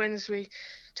impressive wins. We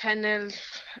 10-0,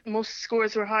 most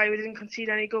scores were high. We didn't concede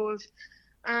any goals,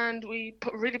 and we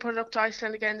really put it up to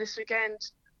Iceland again this weekend.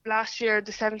 Last year,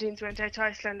 the 17s went out to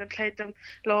Iceland and played them,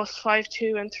 lost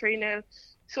 5-2 and 3-0.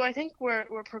 So I think we're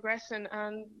progressing,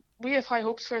 and we have high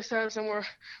hopes for ourselves, and we're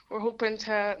hoping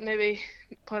to maybe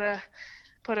put a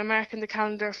mark in the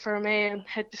calendar for May and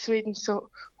head to Sweden. So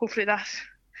hopefully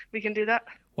we can do that.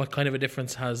 What kind of a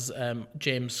difference has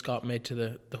James Scott made to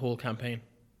the whole campaign?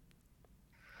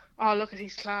 Oh, look at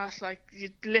his class. Like,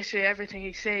 literally everything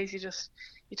he says,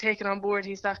 you take it on board.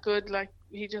 He's that good. Like,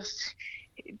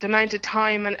 the amount of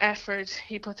time and effort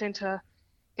he puts into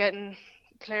getting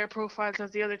player profiles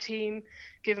of the other team,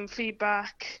 giving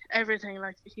feedback, everything.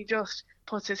 Like, he just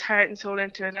puts his heart and soul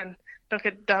into it, and look,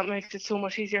 that makes it so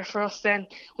much easier for us. Then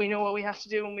we know what we have to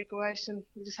do when we go out, and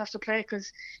we just have to play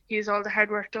because he has all the hard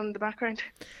work done in the background.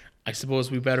 I suppose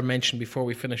we better mention before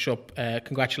we finish up,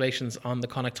 congratulations on the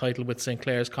Connacht title with St.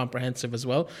 Clair's Comprehensive as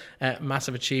well.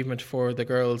 Massive achievement for the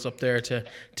girls up there to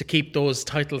keep those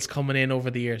titles coming in over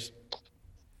the years.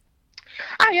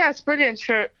 Yeah, it's brilliant.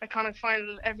 Sure, a Connacht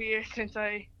final every year since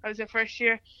I was in first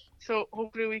year. So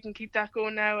hopefully we can keep that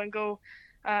going now and go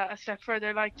a step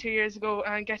further like 2 years ago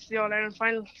and get to the All-Ireland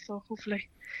final. So hopefully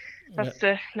that's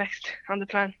the next on the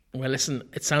plan. Well, listen,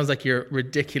 it sounds like you're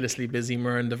ridiculously busy,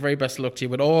 Muireann. The very best of luck to you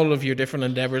with all of your different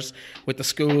endeavours, with the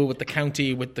school, with the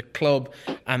county, with the club,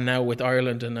 and now with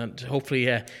Ireland. And hopefully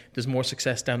there's more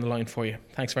success down the line for you.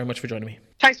 Thanks very much for joining me.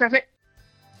 Thanks, Perfect.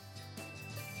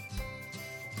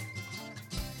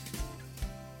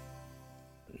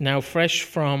 Now, fresh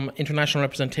from international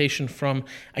representation from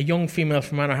a young female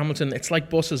from Manorhamilton, it's like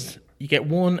buses. You get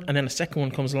one and then a second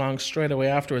one comes along straight away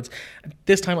afterwards.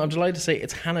 This time I'm delighted to say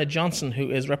it's Hannah Johnson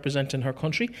who is representing her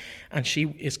country, and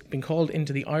she is being called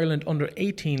into the Ireland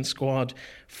under-18 squad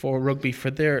for rugby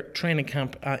for their training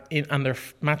camp and their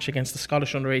match against the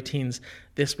Scottish under-18s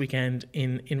this weekend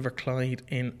in Inverclyde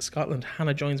in Scotland.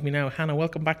 Hannah joins me now. Hannah,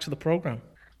 welcome back to the programme.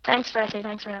 Thanks, Bertie.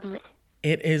 Thanks for having me.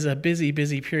 It is a busy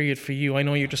period for you. I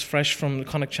know you're just fresh from the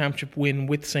Connacht Championship win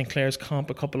with St Clair's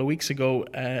Comp a couple of weeks ago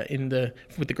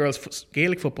with the girls'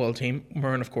 Gaelic football team.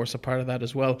 Muireann, of course, a part of that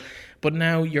as well. But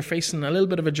now you're facing a little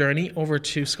bit of a journey over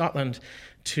to Scotland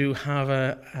to have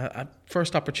a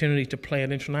first opportunity to play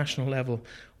at international level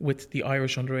with the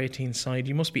Irish under-18 side.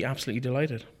 You must be absolutely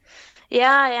delighted.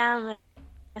 Yeah, I am.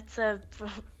 It's a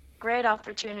great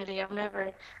opportunity. I've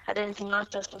never had anything like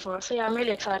this before, so yeah, I'm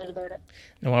really excited about it.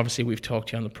 Now, obviously, we've talked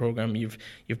to you on the programme. You've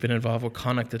been involved with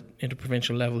Connacht at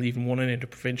interprovincial level, even won an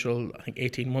interprovincial, I think,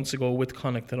 18 months ago with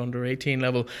Connacht at under-18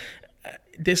 level.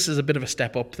 This is a bit of a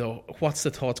step up, though. What's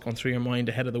the thoughts going through your mind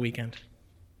ahead of the weekend?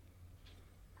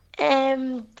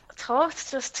 Thoughts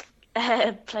just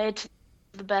play to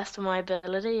the best of my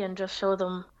ability and just show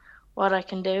them what I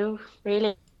can do.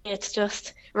 Really, it's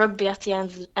just rugby at the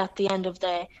end of the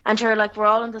day. And sure, like, we're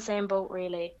all in the same boat,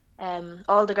 really.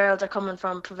 All the girls are coming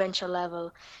from provincial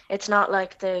level. It's not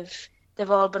like they've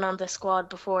all been on the squad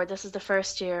before. This is the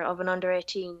first year of an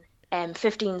under-18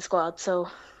 15 squad. So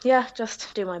yeah,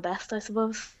 just do my best, I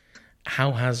suppose.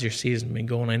 How has your season been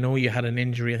going? I know you had an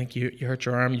injury. I think you hurt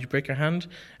your arm. Did you break your hand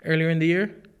earlier in the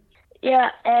year?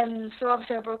 Yeah, so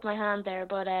obviously I broke my hand there,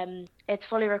 but it's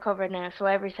fully recovered now. So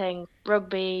everything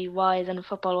rugby-wise and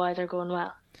football-wise are going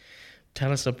well.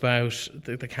 Tell us about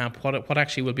the camp. What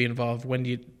actually will be involved? When do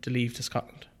you leave to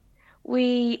Scotland?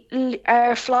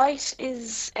 Our flight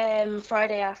is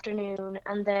Friday afternoon,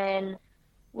 and then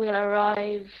we'll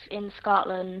arrive in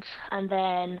Scotland, and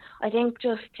then I think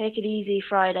just take it easy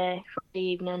Friday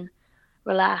evening,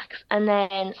 relax, and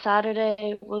then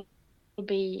Saturday will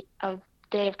be a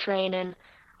day of training.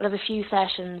 We'll have a few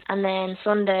sessions, and then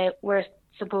Sunday we're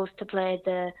supposed to play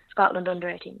the Scotland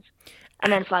under-18s,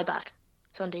 and then fly back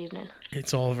Sunday evening.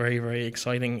 It's all very, very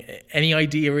exciting. Any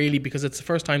idea, really, because it's the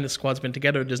first time the squad's been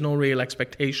together, there's no real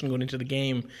expectation going into the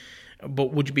game,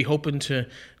 but would you be hoping to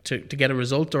get a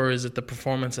result, or is it the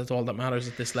performance that's all that matters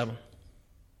at this level?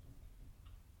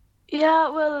 Yeah,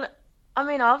 well, I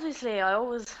mean, obviously I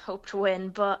always hope to win,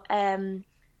 but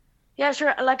yeah,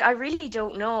 sure, like, I really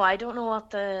don't know. I don't know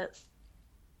what the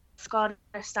Scottish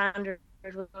standard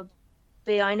will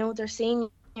be. I know their seniors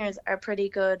are pretty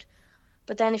good,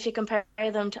 but then if you compare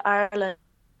them to Ireland,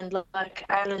 like,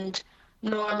 Ireland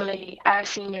normally, our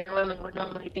senior women would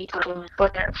normally beat them,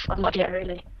 but they're not yet,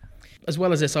 really. As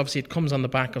well as this, obviously, it comes on the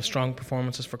back of strong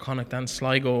performances for Connacht and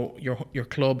Sligo, your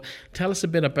club. Tell us a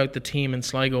bit about the team in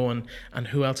Sligo and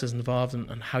who else is involved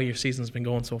and how your season's been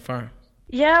going so far.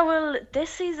 Yeah, well, this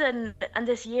season and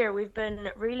this year we've been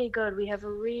really good. We have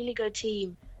a really good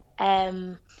team.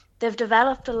 They've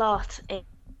developed a lot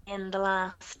in the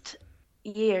last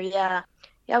year, yeah.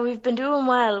 Yeah, we've been doing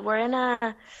well. We're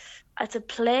in it's a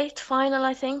plate final,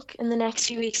 I think, in the next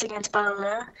few weeks against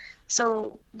Ballina.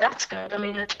 So that's good. I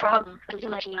mean, it's a problem. I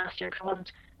didn't like last year because there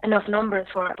wasn't enough numbers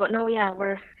for it. But no, yeah,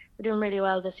 we're doing really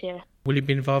well this year. Will you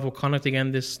be involved with Connacht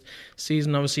again this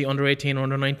season? Obviously, under-18 or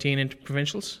under-19 into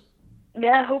provincials?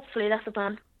 Yeah, hopefully, that's the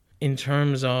plan. In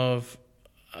terms of,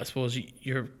 I suppose,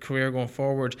 your career going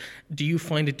forward, do you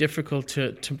find it difficult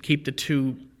to keep the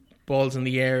two balls in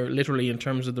the air, literally, in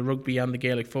terms of the rugby and the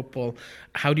Gaelic football?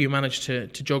 How do you manage to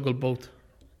juggle both?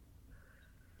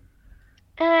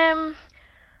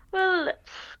 Well,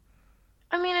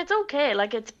 I mean, it's okay.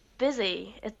 Like, it's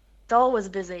busy. It's always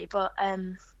busy, but I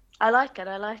like it.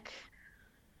 I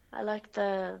like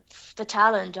the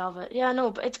challenge of it. Yeah,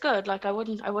 no, but it's good. Like, I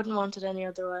wouldn't want it any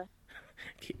other way.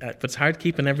 But it's hard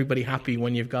keeping everybody happy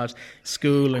when you've got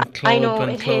school and club. I know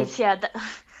and it club. is. Yeah,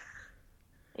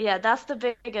 yeah, that's the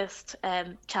biggest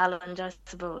challenge, I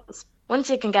suppose. Once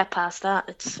you can get past that,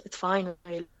 it's fine,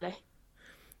 really.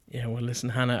 Yeah, well, listen,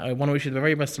 Hannah, I want to wish you the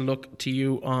very best of luck to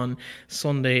you on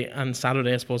Sunday and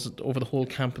Saturday, I suppose, over the whole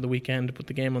camp of the weekend, but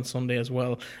the game on Sunday as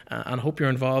well. And I hope you're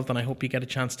involved, and I hope you get a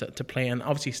chance to play and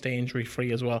obviously stay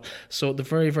injury-free as well. So the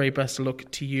very, very best of luck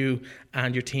to you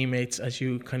and your teammates as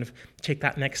you kind of take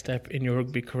that next step in your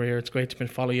rugby career. It's great to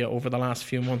follow you over the last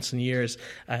few months and years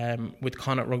with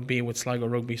Connacht Rugby, with Sligo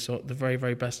Rugby. So the very,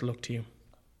 very best of luck to you.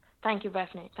 Thank you,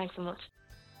 Bethany. Thanks so much.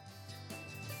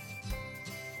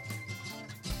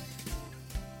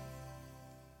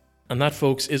 And that,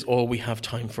 folks, is all we have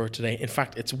time for today. In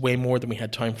fact, it's way more than we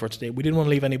had time for today. We didn't want to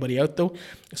leave anybody out, though,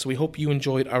 so we hope you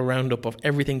enjoyed our roundup of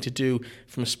everything to do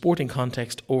from a sporting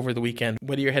context over the weekend.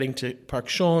 Whether you're heading to Park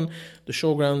Sean, the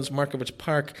Showgrounds, Markovich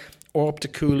Park, or up to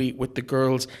Cooley with the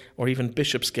girls, or even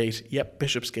Bishopsgate,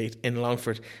 Bishopsgate in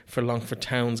Longford for Longford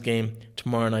Town's game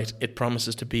tomorrow night. It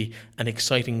promises to be an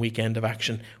exciting weekend of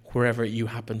action wherever you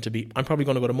happen to be. I'm probably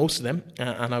going to go to most of them,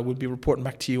 and I will be reporting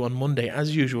back to you on Monday,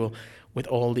 as usual, with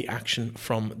all the action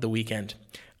from the weekend.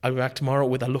 I'll be back tomorrow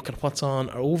with a look at what's on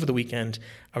over the weekend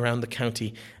around the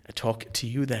county. I talk to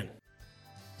you then.